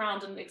look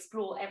around and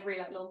explore every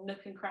like little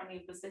nook and cranny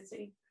of the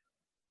city.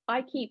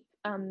 I keep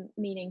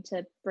meaning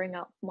to bring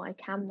up my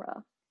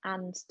camera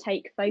and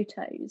take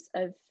photos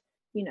of,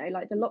 you know,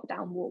 like the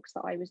lockdown walks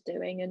that I was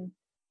doing, and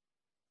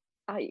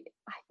I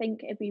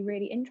think it'd be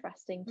really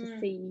interesting to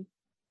see.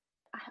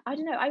 I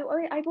don't know,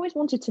 I've always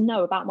wanted to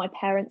know about my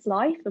parents'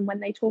 life, and when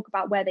they talk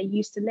about where they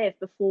used to live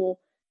before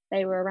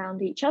they were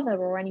around each other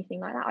or anything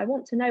like that, I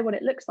want to know what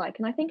it looks like.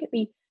 And I think it'd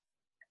be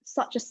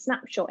such a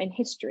snapshot in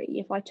history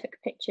if I took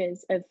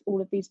pictures of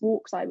all of these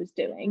walks I was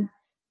doing,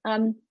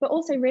 but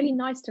also really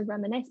nice to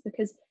reminisce,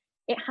 because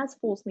it has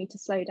forced me to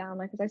slow down.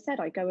 Like, as I said,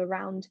 I go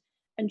around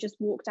and just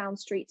walk down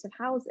streets of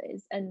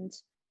houses, and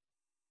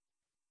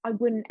I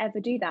wouldn't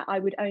ever do that. I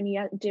would only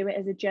do it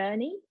as a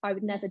journey. I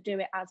would never do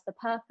it as the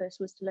purpose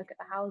was to look at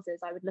the houses.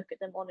 I would look at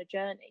them on a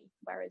journey,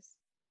 whereas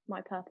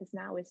my purpose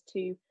now is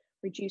to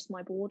reduce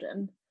my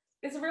boredom.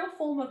 It's a real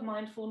form of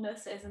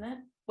mindfulness, isn't it?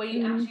 Where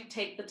you actually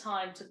take the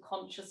time to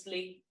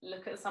consciously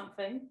look at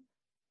something.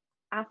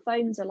 Our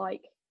phones are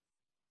like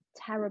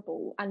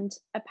terrible, and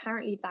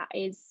apparently that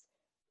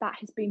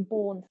has been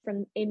born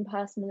from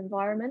impersonal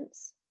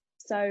environments.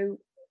 So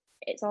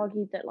it's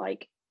argued that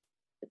like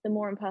the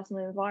more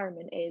impersonal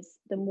environment is,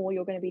 the more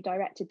you're going to be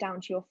directed down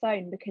to your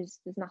phone, because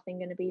there's nothing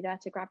going to be there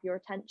to grab your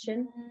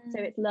attention.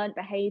 So it's learned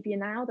behavior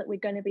now that we're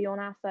going to be on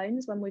our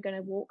phones when we're going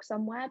to walk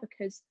somewhere,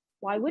 because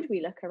why would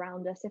we look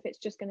around us if it's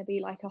just going to be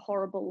like a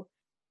horrible,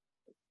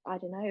 I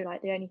don't know,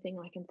 like the only thing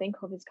I can think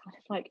of is kind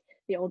of like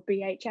the old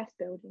BHS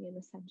building in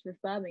the centre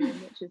of Birmingham,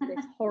 which is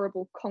this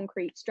horrible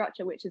concrete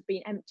structure which has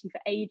been empty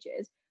for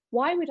ages.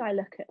 Why would I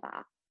look at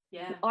that?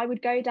 I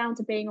would go down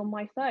to being on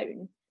my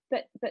phone.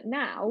 But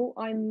now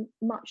I'm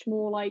much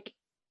more like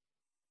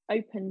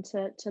open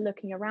to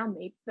looking around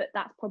me, but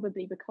that's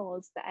probably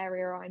because the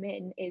area I'm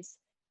in is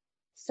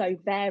so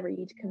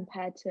varied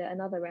compared to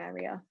another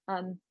area.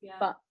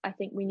 But I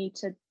think we need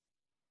to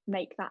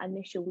make that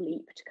initial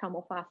leap to come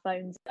off our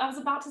phones. I was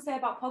about to say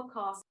about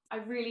podcasts, I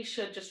really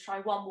should just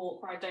try one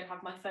walk where I don't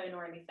have my phone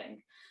or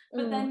anything.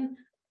 But then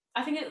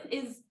I think it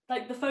is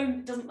like, the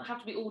phone doesn't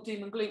have to be all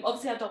doom and gloom.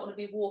 Obviously I don't want to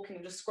be walking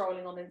and just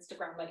scrolling on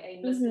Instagram like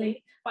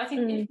aimlessly, but I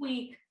think if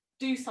we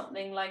do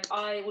something like,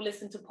 I will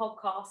listen to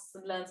podcasts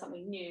and learn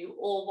something new,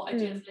 or what I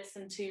do is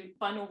listen to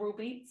binaural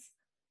beats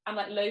and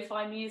like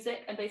lo-fi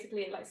music, and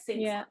basically it like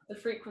syncs up the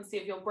frequency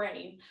of your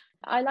brain.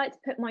 I like to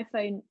put my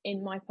phone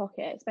in my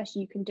pocket,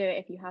 especially you can do it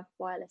if you have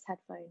wireless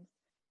headphones,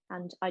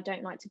 and I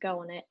don't like to go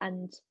on it.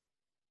 And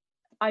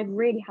I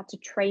really had to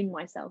train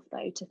myself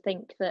though to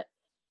think that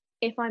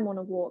if I'm on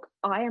a walk,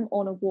 I am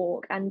on a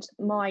walk. And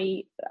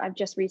I've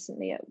just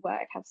recently at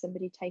work had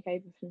somebody take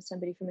over from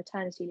somebody from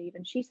maternity leave,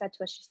 and she said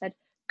to us, she said,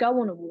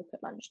 go on a walk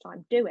at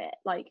lunchtime, do it.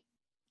 Like,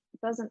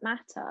 it doesn't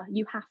matter,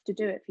 you have to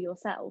do it for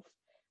yourself.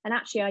 And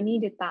actually I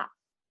needed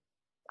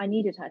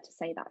her to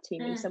say that to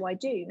me, so I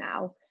do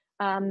now.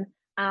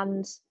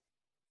 And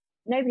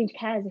nobody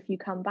cares if you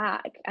come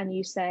back and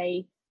you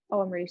say,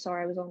 oh, I'm really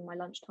sorry, I was on my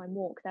lunchtime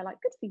walk. They're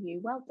like, good for you,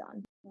 well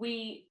done.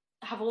 We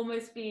have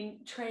almost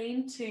been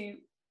trained to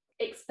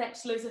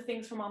expect loads of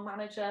things from our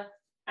manager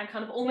and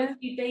kind of almost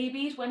be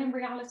babied, when in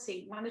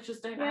reality managers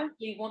don't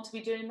actually want to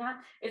be doing that.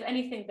 If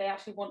anything, they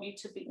actually want you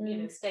to be, you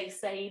know, stay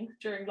sane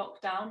during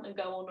lockdown and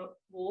go on a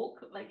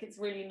walk. Like, it's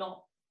really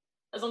not,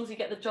 as long as you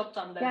get the job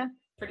done, they're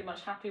pretty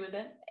much happy with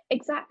it.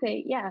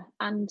 Exactly, yeah.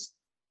 And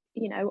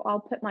you know, I'll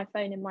put my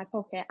phone in my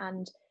pocket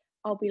and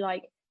I'll be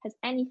like, has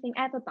anything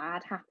ever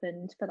bad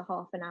happened for the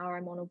half an hour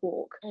I'm on a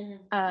walk?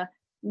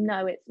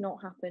 no, it's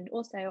not happened.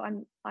 Also,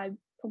 I'm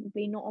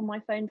probably not on my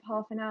phone for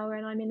half an hour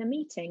and I'm in a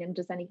meeting, and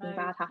does anything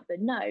bad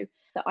happen? No.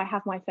 That I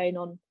have my phone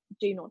on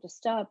do not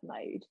disturb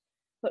mode,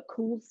 but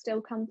calls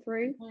still come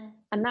through.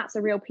 And that's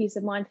a real peace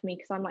of mind for me,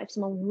 because I'm like, if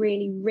someone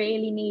really,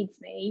 really needs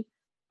me,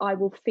 I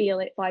will feel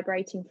it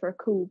vibrating for a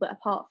call. But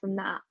apart from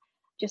that,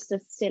 just a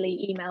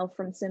silly email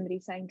from somebody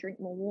saying drink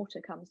more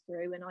water comes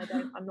through, and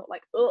I'm not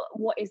like, oh,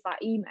 what is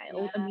that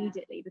email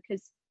immediately,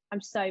 because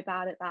I'm so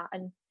bad at that.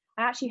 And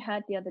I actually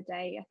heard the other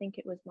day, I think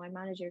it was my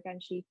manager again,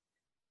 she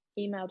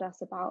emailed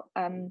us about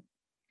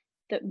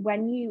that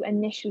when you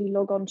initially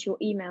log on to your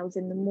emails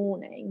in the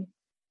morning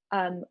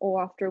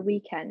or after a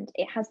weekend,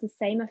 it has the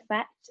same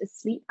effect as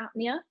sleep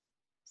apnea.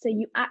 So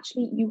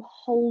you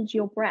hold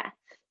your breath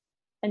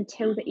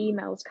until the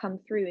emails come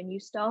through, and you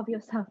starve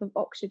yourself of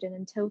oxygen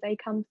until they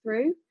come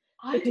through,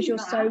 because you're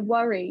so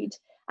worried.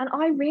 And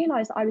I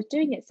realized I was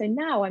doing it. So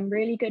now I'm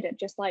really good at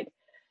just like,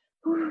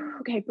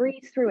 okay,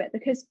 breathe through it,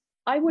 because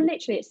I will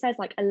literally, it says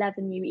like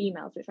 11 new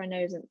emails, which I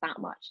know isn't that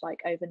much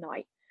like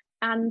overnight.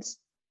 And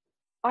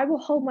I will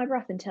hold my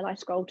breath until I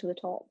scroll to the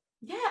top.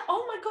 Yeah.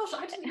 Oh my gosh,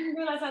 I didn't even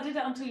realise I did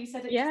it until you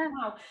said it just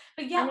now.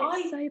 But yeah, and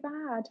it's so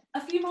bad.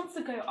 A few months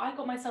ago, I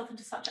got myself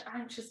into such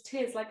anxious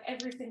tears, like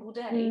every single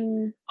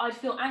day. I'd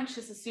feel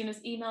anxious as soon as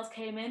emails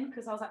came in,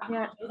 because I was like, I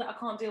can't deal with it, I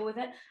can't deal with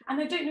it.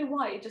 And I don't know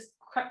why, it just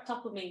crept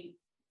up on me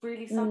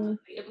really suddenly.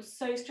 It was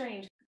so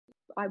strange.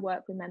 I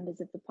work with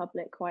members of the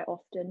public quite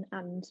often,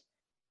 and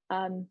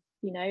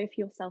you know, if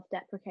you're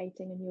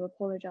self-deprecating and you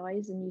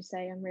apologize and you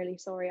say, I'm really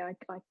sorry, I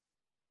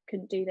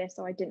couldn't do this,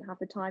 or I didn't have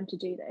the time to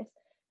do this,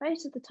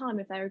 most of the time,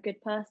 if they're a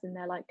good person,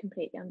 they're like,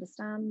 completely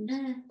understand,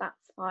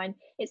 that's fine.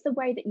 It's the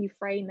way that you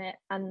frame it.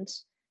 And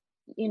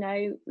you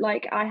know,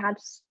 like I had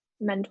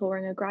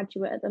mentoring a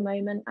graduate at the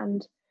moment,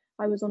 and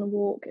I was on a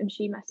walk and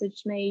she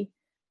messaged me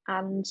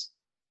and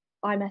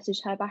I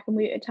messaged her back, and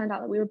it turned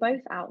out that we were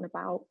both out and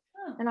about.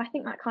 And I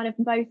think that kind of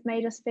both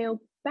made us feel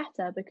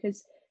better,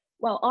 because,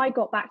 well, I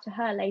got back to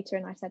her later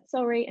and I said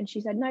sorry, and she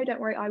said, no, don't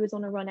worry, I was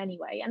on a run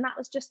anyway. And that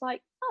was just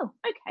like, oh,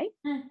 okay,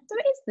 so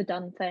it is the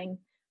done thing.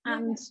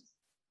 And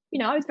you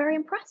know, I was very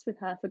impressed with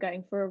her for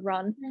going for a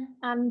run.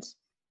 And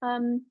I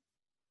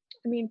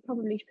mean,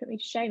 probably she put me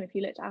to shame if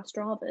you looked at our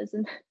Stravas,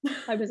 and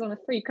I was on a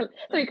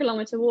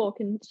 3-kilometer walk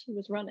and she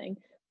was running.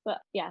 But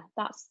yeah,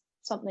 that's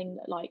something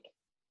that like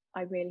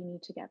I really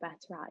need to get better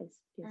at,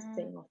 is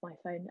being off my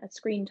phone. A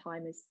screen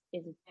time is a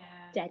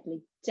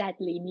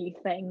deadly new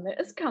thing that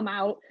has come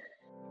out.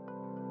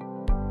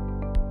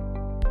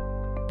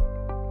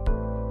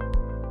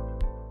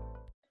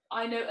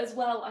 I know as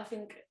well, I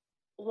think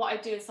what I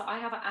do is, so I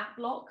have an app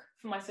lock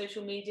for my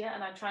social media,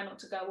 and I try not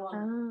to go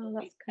on. Oh,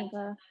 that's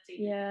clever.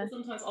 Yeah. But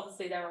sometimes,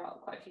 obviously, there are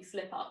quite a few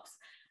slip-ups.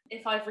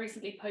 If I've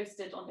recently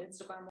posted on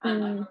Instagram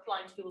and I'm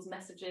replying to people's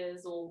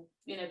messages, or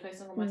you know,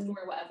 posting on my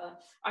story or whatever,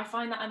 I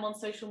find that I'm on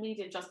social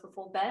media just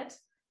before bed.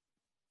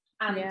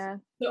 And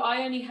so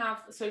I only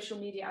have social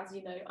media, as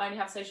you know, I only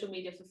have social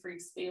media for Free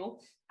to Spiel.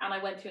 And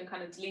I went through and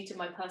kind of deleted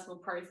my personal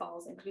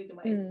profiles, including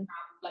my Instagram,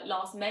 like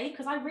last May,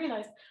 because I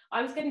realised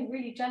I was getting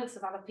really jealous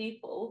of other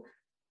people.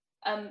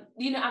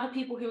 You know, other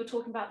people who were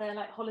talking about their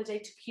like holiday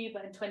to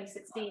Cuba in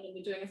 2016 and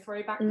were doing a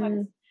throwback post.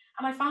 And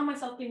I found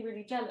myself being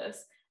really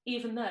jealous,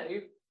 even though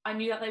I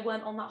knew that they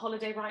weren't on that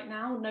holiday right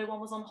now. No one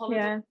was on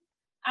holiday.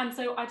 And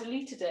so I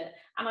deleted it,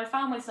 and I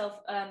found myself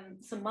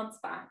some months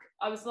back,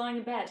 I was lying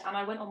in bed and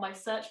I went on my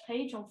search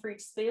page on Free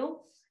to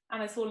Spiel,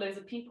 and I saw loads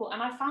of people,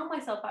 and I found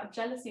myself that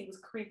jealousy was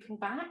creeping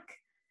back.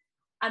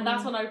 And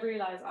that's when I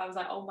realized, I was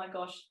like, oh my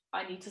gosh,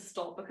 I need to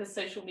stop, because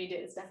social media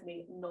is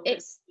definitely not going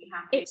to be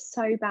happy. It's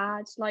so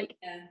bad. Like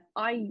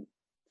I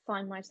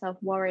find myself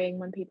worrying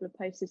when people have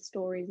posted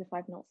stories if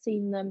I've not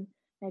seen them.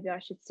 Maybe I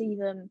should see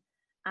them.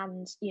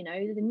 And you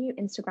know, the new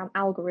Instagram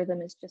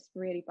algorithm is just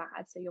really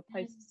bad, so your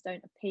posts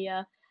don't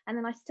appear. And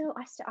then I have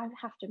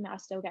to admit, I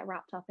still get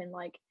wrapped up in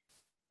like,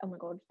 oh my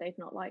god, they've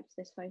not liked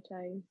this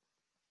photo,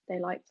 they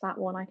liked that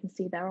one, I can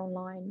see they're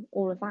online,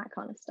 all of that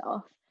kind of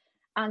stuff.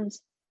 And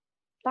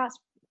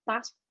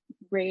that's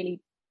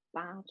really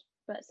bad.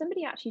 But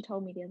somebody actually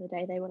told me the other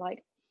day, they were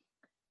like,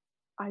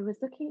 I was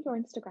looking at your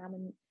Instagram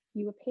and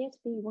you appear to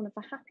be one of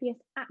the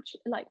happiest,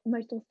 like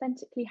most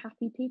authentically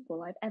happy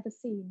people I've ever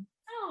seen.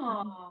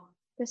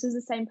 This is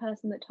the same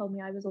person that told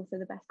me I was also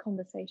the best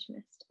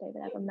conversationist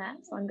they've ever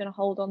met, so I'm going to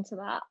hold on to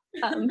that.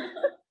 On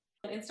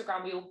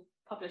Instagram, we all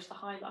publish the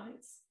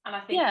highlights, and I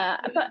think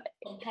but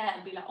compare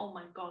and be like, oh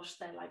my gosh,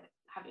 they're like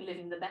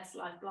living the best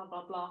life, blah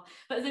blah blah.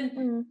 But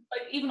then,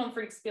 like even on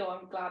Free to Spiel,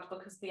 I'm glad,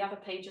 because the other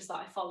pages that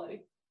I follow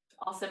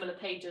are similar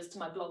pages to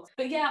my blogs.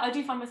 But yeah, I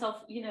do find myself,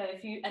 you know,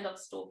 if you end up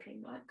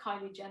stalking like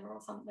Kylie Jenner or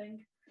something,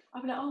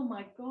 I'll be like, oh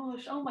my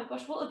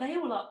gosh, what are they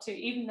all up to?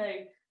 Even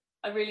though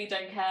I really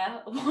don't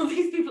care what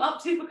these people are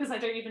up to, because I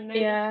don't even know.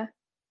 Yeah,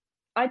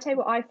 I tell you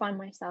what, I find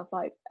myself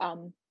like,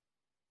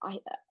 I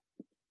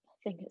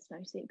think it's no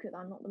secret that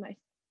I'm not the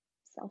most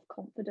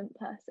self-confident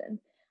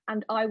person,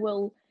 and I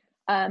will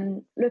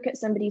look at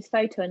somebody's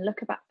photo and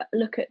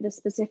look at the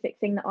specific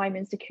thing that I'm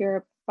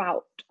insecure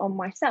about on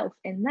myself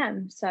in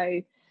them.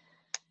 So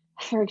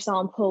for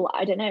example,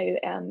 I don't know,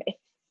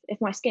 if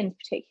my skin's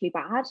particularly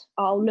bad,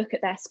 I'll look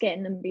at their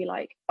skin and be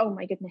like, oh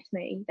my goodness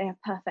me, they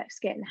have perfect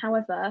skin.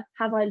 However,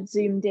 have I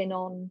zoomed in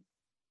on,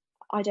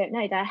 I don't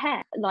know, their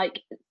hair?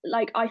 Like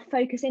I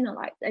focus in on,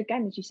 like,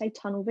 again, as you say,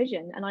 tunnel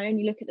vision, and I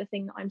only look at the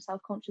thing that I'm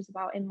self-conscious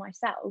about in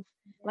myself,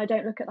 and I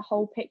don't look at the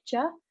whole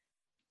picture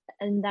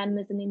and them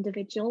as an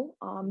individual.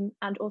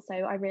 And also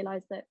I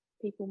realized that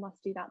people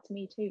must do that to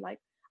me too. Like,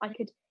 I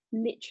could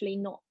literally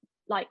not,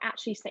 like,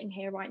 actually sitting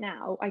here right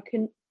now, I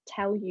couldn't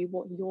tell you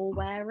what you're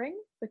wearing,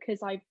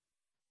 because I,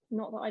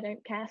 not that I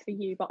don't care for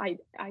you, but I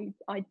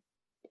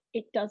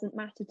it doesn't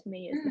matter to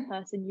me as the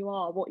person you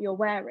are, what you're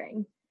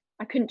wearing.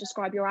 I couldn't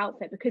describe your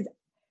outfit, because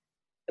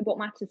what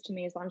matters to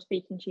me is I'm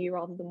speaking to you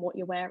rather than what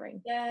you're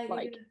wearing.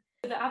 Like,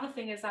 the other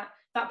thing is that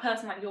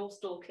person that you're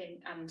stalking,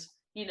 and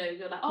you know,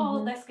 you're like,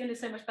 oh, their skin is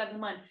so much better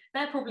than mine.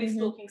 They're probably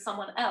stalking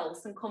someone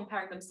else and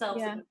comparing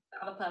themselves with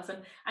the other person.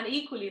 And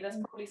equally, there's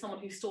probably someone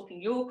who's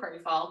stalking your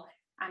profile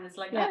and is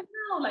like, oh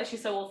no, like,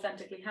 she's so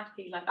authentically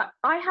happy. Like,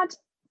 I had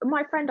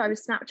my friend I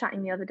was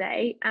Snapchatting the other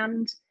day,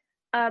 and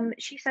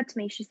she said to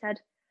me, she said,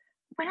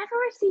 whenever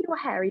I see your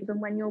hair, even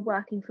when you're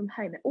working from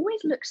home, it always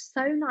looks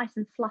so nice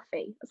and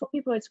fluffy. That's what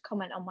people always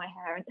comment on my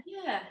hair. And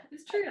yeah,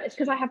 it's true. It's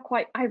because I have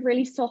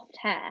really soft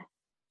hair.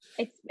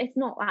 It's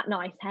not that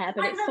nice hair,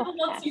 but it's soft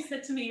hair. Once you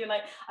said to me, you're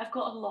like, I've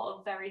got a lot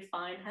of very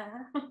fine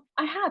hair.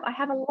 I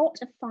have a lot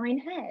of fine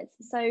hairs.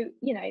 So,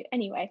 you know,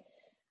 anyway.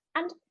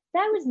 And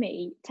there was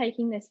me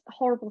taking this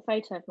horrible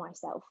photo of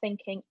myself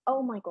thinking,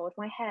 oh my God,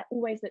 my hair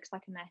always looks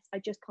like a mess. I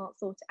just can't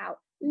sort it out.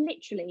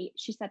 Literally,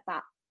 she said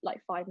that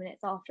like 5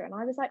 minutes after. And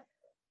I was like,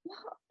 what?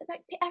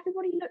 Like,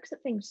 everybody looks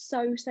at things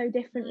so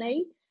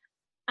differently.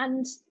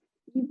 And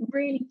you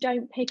really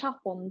don't pick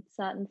up on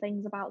certain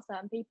things about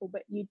certain people,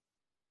 but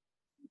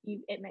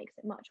it makes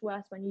it much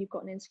worse when you've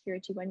got an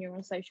insecurity when you're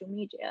on social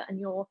media and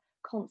you're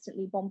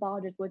constantly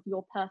bombarded with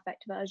your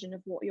perfect version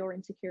of what your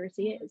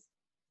insecurity is.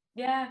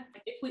 Yeah,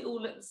 if we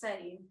all look the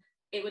same,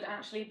 it would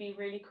actually be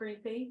really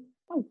creepy.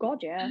 Oh God,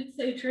 yeah. And it's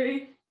so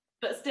true.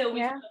 But still, we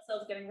find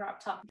ourselves getting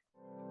wrapped up.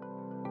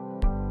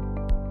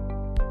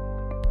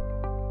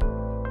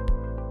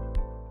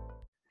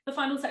 The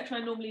final section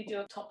I normally do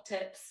are top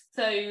tips.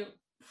 So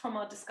from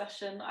our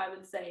discussion, I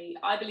would say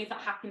I believe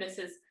that happiness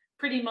is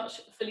pretty much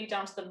fully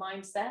down to the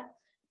mindset.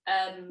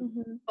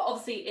 But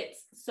obviously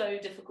it's so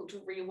difficult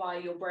to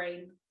rewire your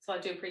brain. So I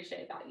do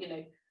appreciate that, you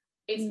know,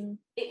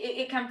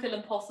 it can feel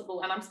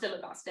impossible, and I'm still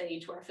at that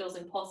stage where it feels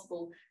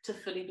impossible to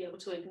fully be able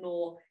to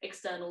ignore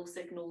external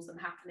signals and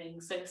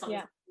happenings. So if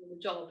something's in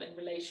the job, in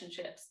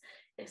relationships,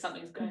 if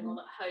something's going on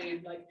at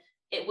home, like,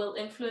 it will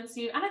influence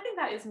you, and I think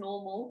that is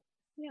normal.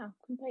 Yeah,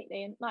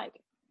 completely. And like,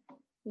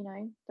 you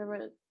know, there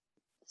are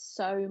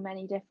so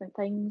many different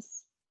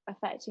things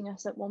affecting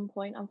us at one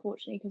point,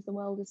 unfortunately, because the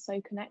world is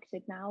so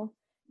connected now.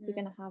 You're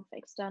going to have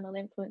external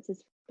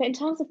influences. But in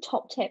terms of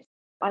top tips,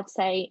 I'd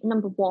say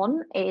number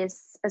one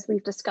is, as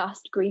we've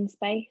discussed, green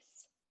space,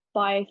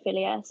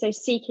 biophilia. So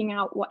seeking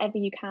out whatever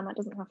you can. That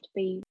doesn't have to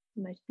be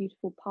the most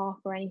beautiful park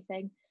or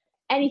anything.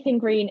 Anything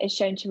green is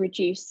shown to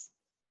reduce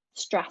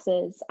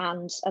stresses,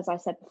 and as I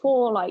said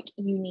before, like,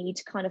 you need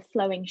kind of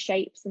flowing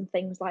shapes and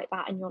things like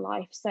that in your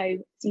life, so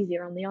it's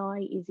easier on the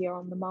eye, easier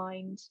on the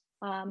mind.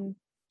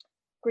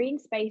 Green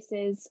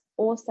spaces,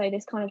 also,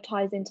 this kind of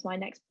ties into my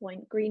next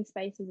point, green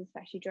spaces,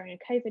 especially during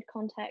a COVID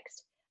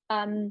context,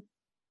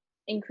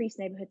 increase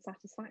neighborhood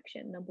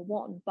satisfaction, number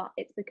one, but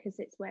it's because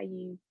it's where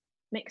you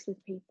mix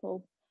with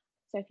people.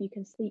 So if you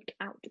can seek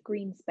out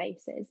green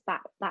spaces,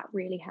 that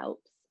really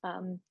helps.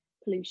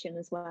 Pollution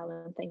as well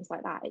and things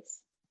like that,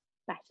 it's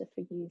better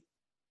for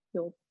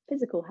your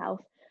physical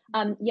health.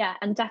 And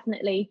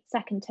definitely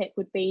second tip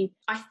would be,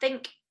 I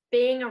think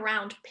being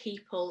around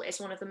people is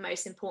one of the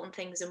most important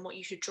things, and what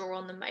you should draw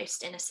on the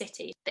most in a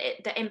city.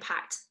 The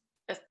impact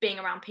of being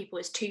around people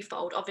is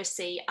twofold.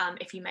 Obviously,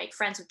 if you make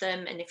friends with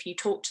them and if you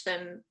talk to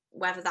them,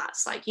 whether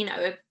that's like, you know,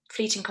 a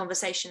fleeting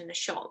conversation in a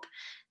shop,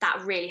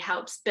 that really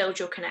helps build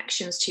your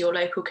connections to your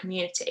local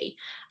community.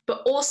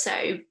 But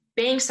also,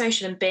 being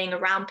social and being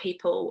around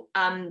people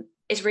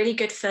is really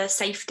good for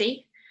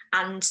safety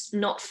and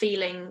not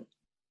feeling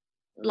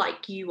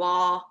like you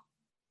are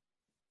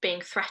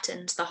being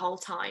threatened the whole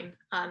time.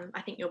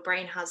 I think your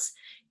brain has,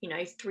 you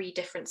know, 3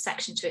 different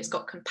sections to it. It's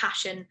got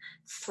compassion,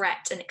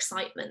 threat, and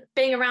excitement.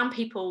 Being around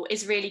people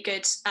is really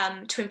good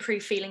to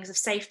improve feelings of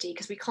safety,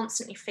 because we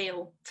constantly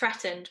feel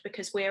threatened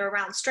because we're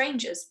around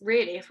strangers,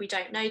 really, if we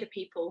don't know the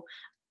people.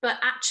 But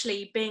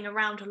actually being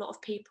around a lot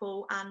of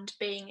people and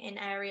being in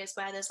areas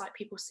where there's like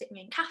people sitting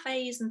in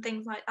cafes and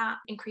things like that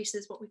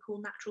increases what we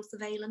call natural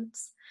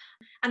surveillance.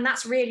 And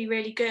that's really,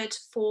 really good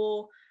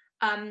for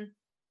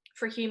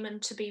a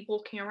human to be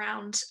walking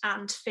around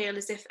and feel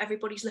as if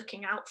everybody's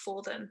looking out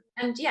for them.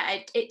 And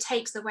it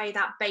takes away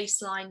that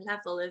baseline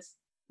level of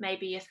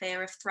maybe a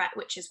fear of threat,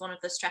 which is one of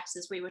the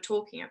stresses we were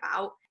talking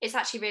about. It's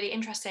actually really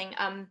interesting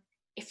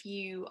if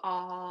you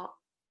are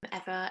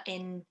ever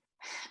in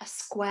a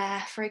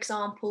square, for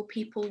example,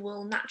 people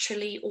will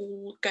naturally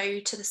all go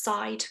to the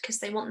side because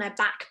they want their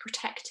back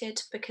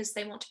protected, because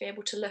they want to be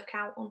able to look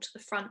out onto the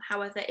front.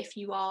 However, if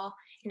you are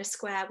in a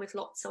square with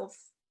lots of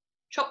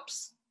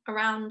shops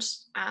around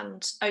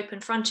and open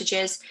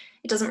frontages,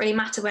 it doesn't really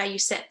matter where you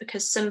sit,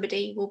 because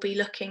somebody will be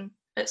looking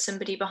at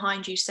somebody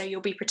behind you, so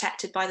you'll be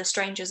protected by the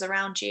strangers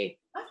around you.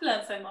 I've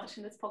learned so much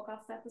in this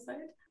podcast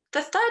episode.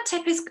 The third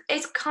tip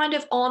is kind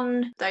of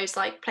on those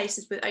like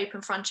places with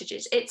open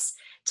frontages. It's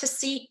to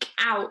seek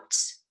out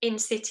in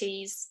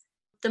cities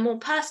the more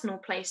personal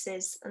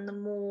places and the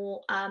more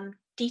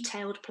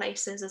detailed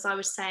places, as I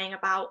was saying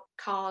about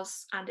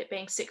cars and it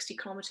being 60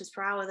 kilometers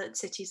per hour that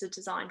cities are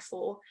designed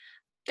for.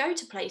 Go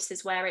to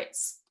places where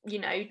it's, you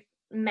know,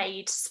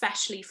 made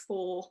specially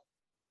for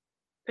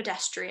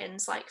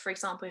pedestrians. Like, for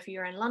example, if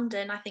you're in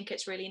London, I think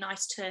it's really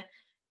nice to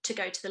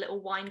go to the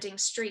little winding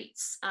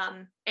streets.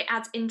 It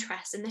adds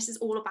interest, and this is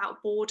all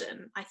about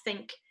boredom. I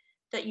think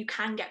that you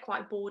can get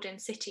quite bored in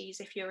cities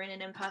if you're in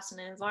an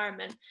impersonal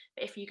environment,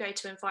 but if you go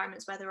to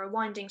environments where there are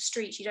winding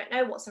streets, you don't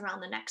know what's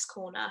around the next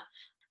corner,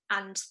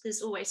 and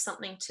there's always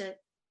something to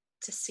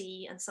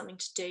see and something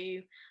to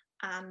do.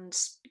 And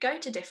go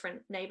to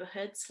different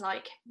neighbourhoods.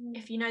 Like,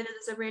 if you know that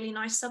there's a really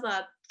nice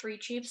suburb 3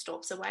 tube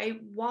stops away,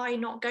 why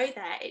not go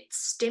there? It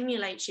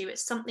stimulates you.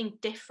 It's something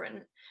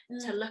different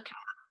to look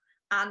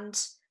at,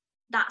 and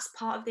that's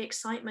part of the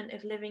excitement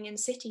of living in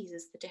cities,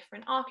 is the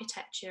different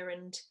architecture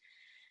and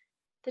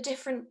the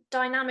different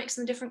dynamics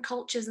and the different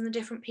cultures and the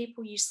different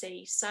people you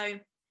see. So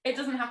it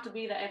doesn't have to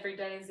be that every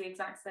day is the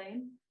exact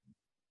same.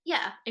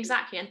 Yeah,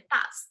 exactly. And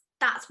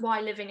that's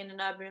why living in an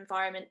urban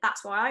environment,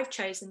 that's why I've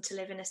chosen to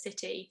live in a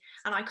city,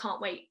 and I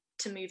can't wait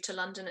to move to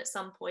London at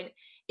some point,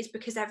 is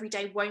because every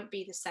day won't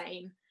be the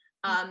same.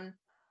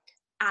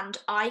 And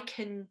I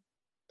can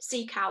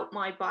seek out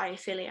my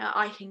biophilia,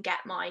 I can get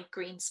my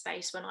green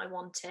space when I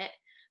want it.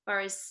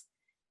 Whereas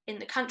in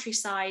the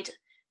countryside,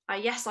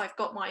 yes, I've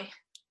got my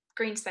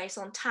green space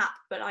on tap,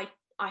 but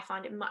I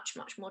find it much,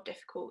 much more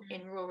difficult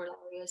in rural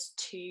areas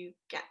to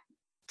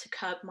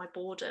curb my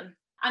boardom.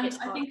 And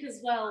I think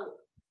as well,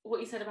 what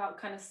you said about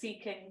kind of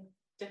seeking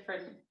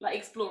different, like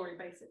exploring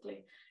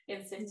basically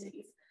in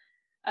cities.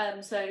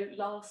 So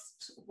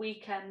last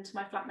weekend,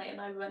 my flatmate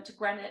and I went to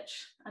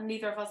Greenwich, and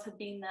neither of us had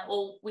been there,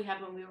 or we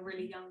had when we were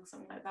really young,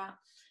 something like that.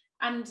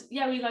 And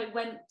yeah, we like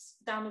went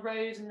down the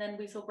road, and then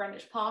we saw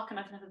Greenwich Park, and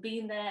I've never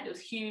been there, and it was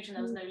huge, and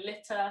there was no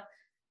litter,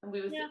 and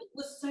it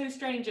was so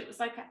strange. It was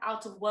like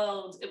out of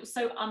world. It was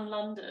so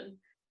un-London.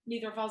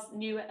 Neither of us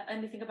knew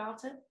anything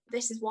about it.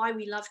 This is why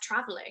we love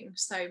traveling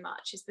so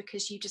much, is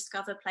because you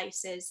discover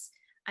places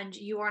and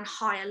you're on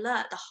high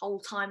alert the whole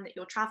time that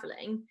you're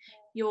traveling.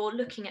 You're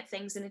looking at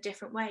things in a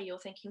different way. You're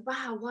thinking,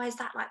 wow, why is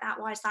that like that?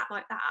 Why is that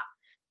like that?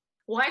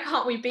 Why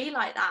can't we be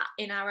like that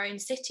in our own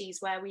cities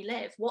where we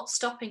live? What's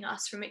stopping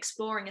us from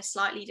exploring a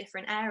slightly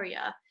different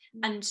area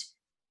and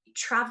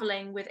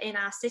traveling within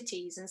our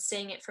cities and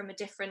seeing it from a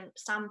different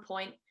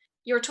standpoint?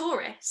 You're a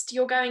tourist,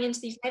 you're going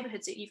into these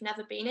neighbourhoods that you've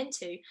never been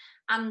into,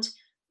 and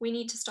we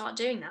need to start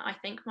doing that, I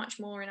think, much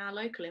more in our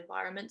local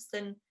environments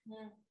than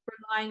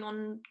relying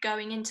on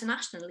going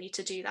internationally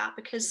to do that,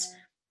 because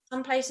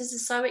some places are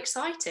so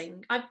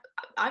exciting.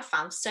 I've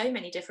found so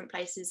many different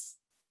places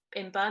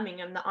in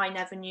Birmingham that I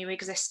never knew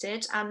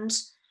existed, and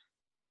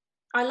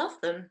I love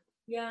them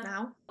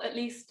now. At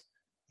least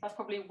that's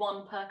probably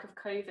one perk of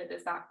COVID,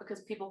 is that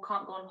because people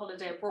can't go on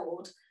holiday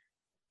abroad,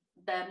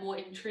 they're more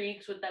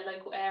intrigued with their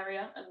local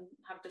area and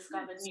have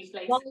discovered new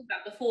places.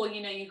 But before,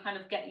 you know, you kind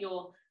of get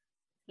your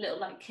little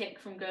like kick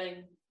from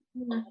going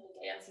on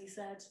holiday, as you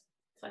said.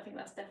 So I think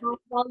that's definitely,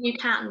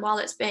 while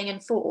it's being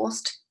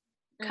enforced,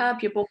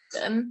 curb your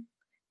boredom.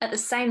 At the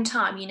same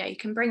time, you know, you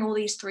can bring all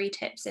these 3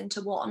 tips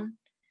into one.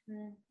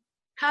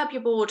 Curb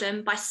your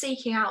boredom by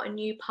seeking out a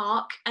new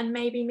park and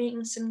maybe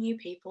meeting some new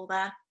people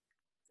there.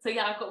 So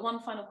yeah, I've got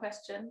one final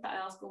question that I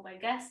ask all my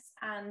guests,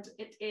 and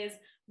it is,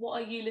 what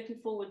are you looking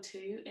forward to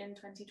in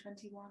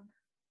 2021?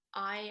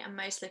 I am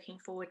most looking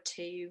forward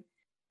to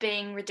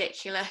being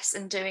ridiculous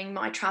and doing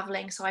my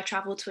travelling. So I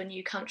travel to a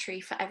new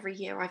country for every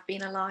year I've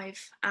been alive,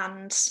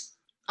 and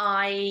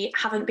I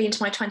haven't been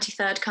to my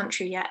 23rd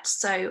country yet,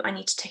 so I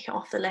need to tick it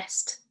off the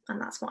list,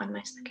 and that's what I'm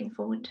most looking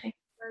forward to.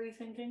 Where are you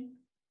thinking?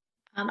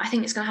 I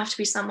think it's going to have to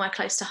be somewhere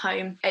close to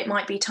home. It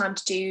might be time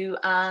to do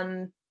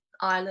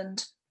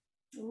Ireland.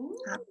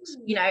 And,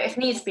 you know, if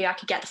needs be, I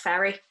could get the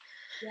ferry.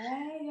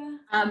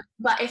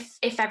 But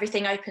if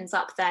everything opens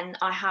up, then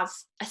I have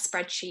a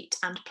spreadsheet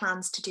and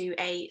plans to do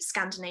a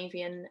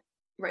Scandinavian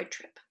road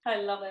trip. I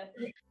love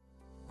it.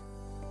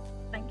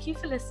 Thank you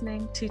for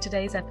listening to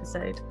today's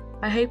episode.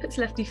 I hope it's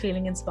left you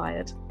feeling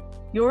inspired.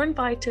 You're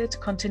invited to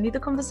continue the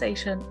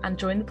conversation and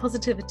join the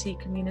positivity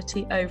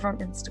community over on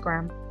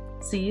Instagram.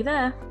 See you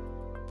there.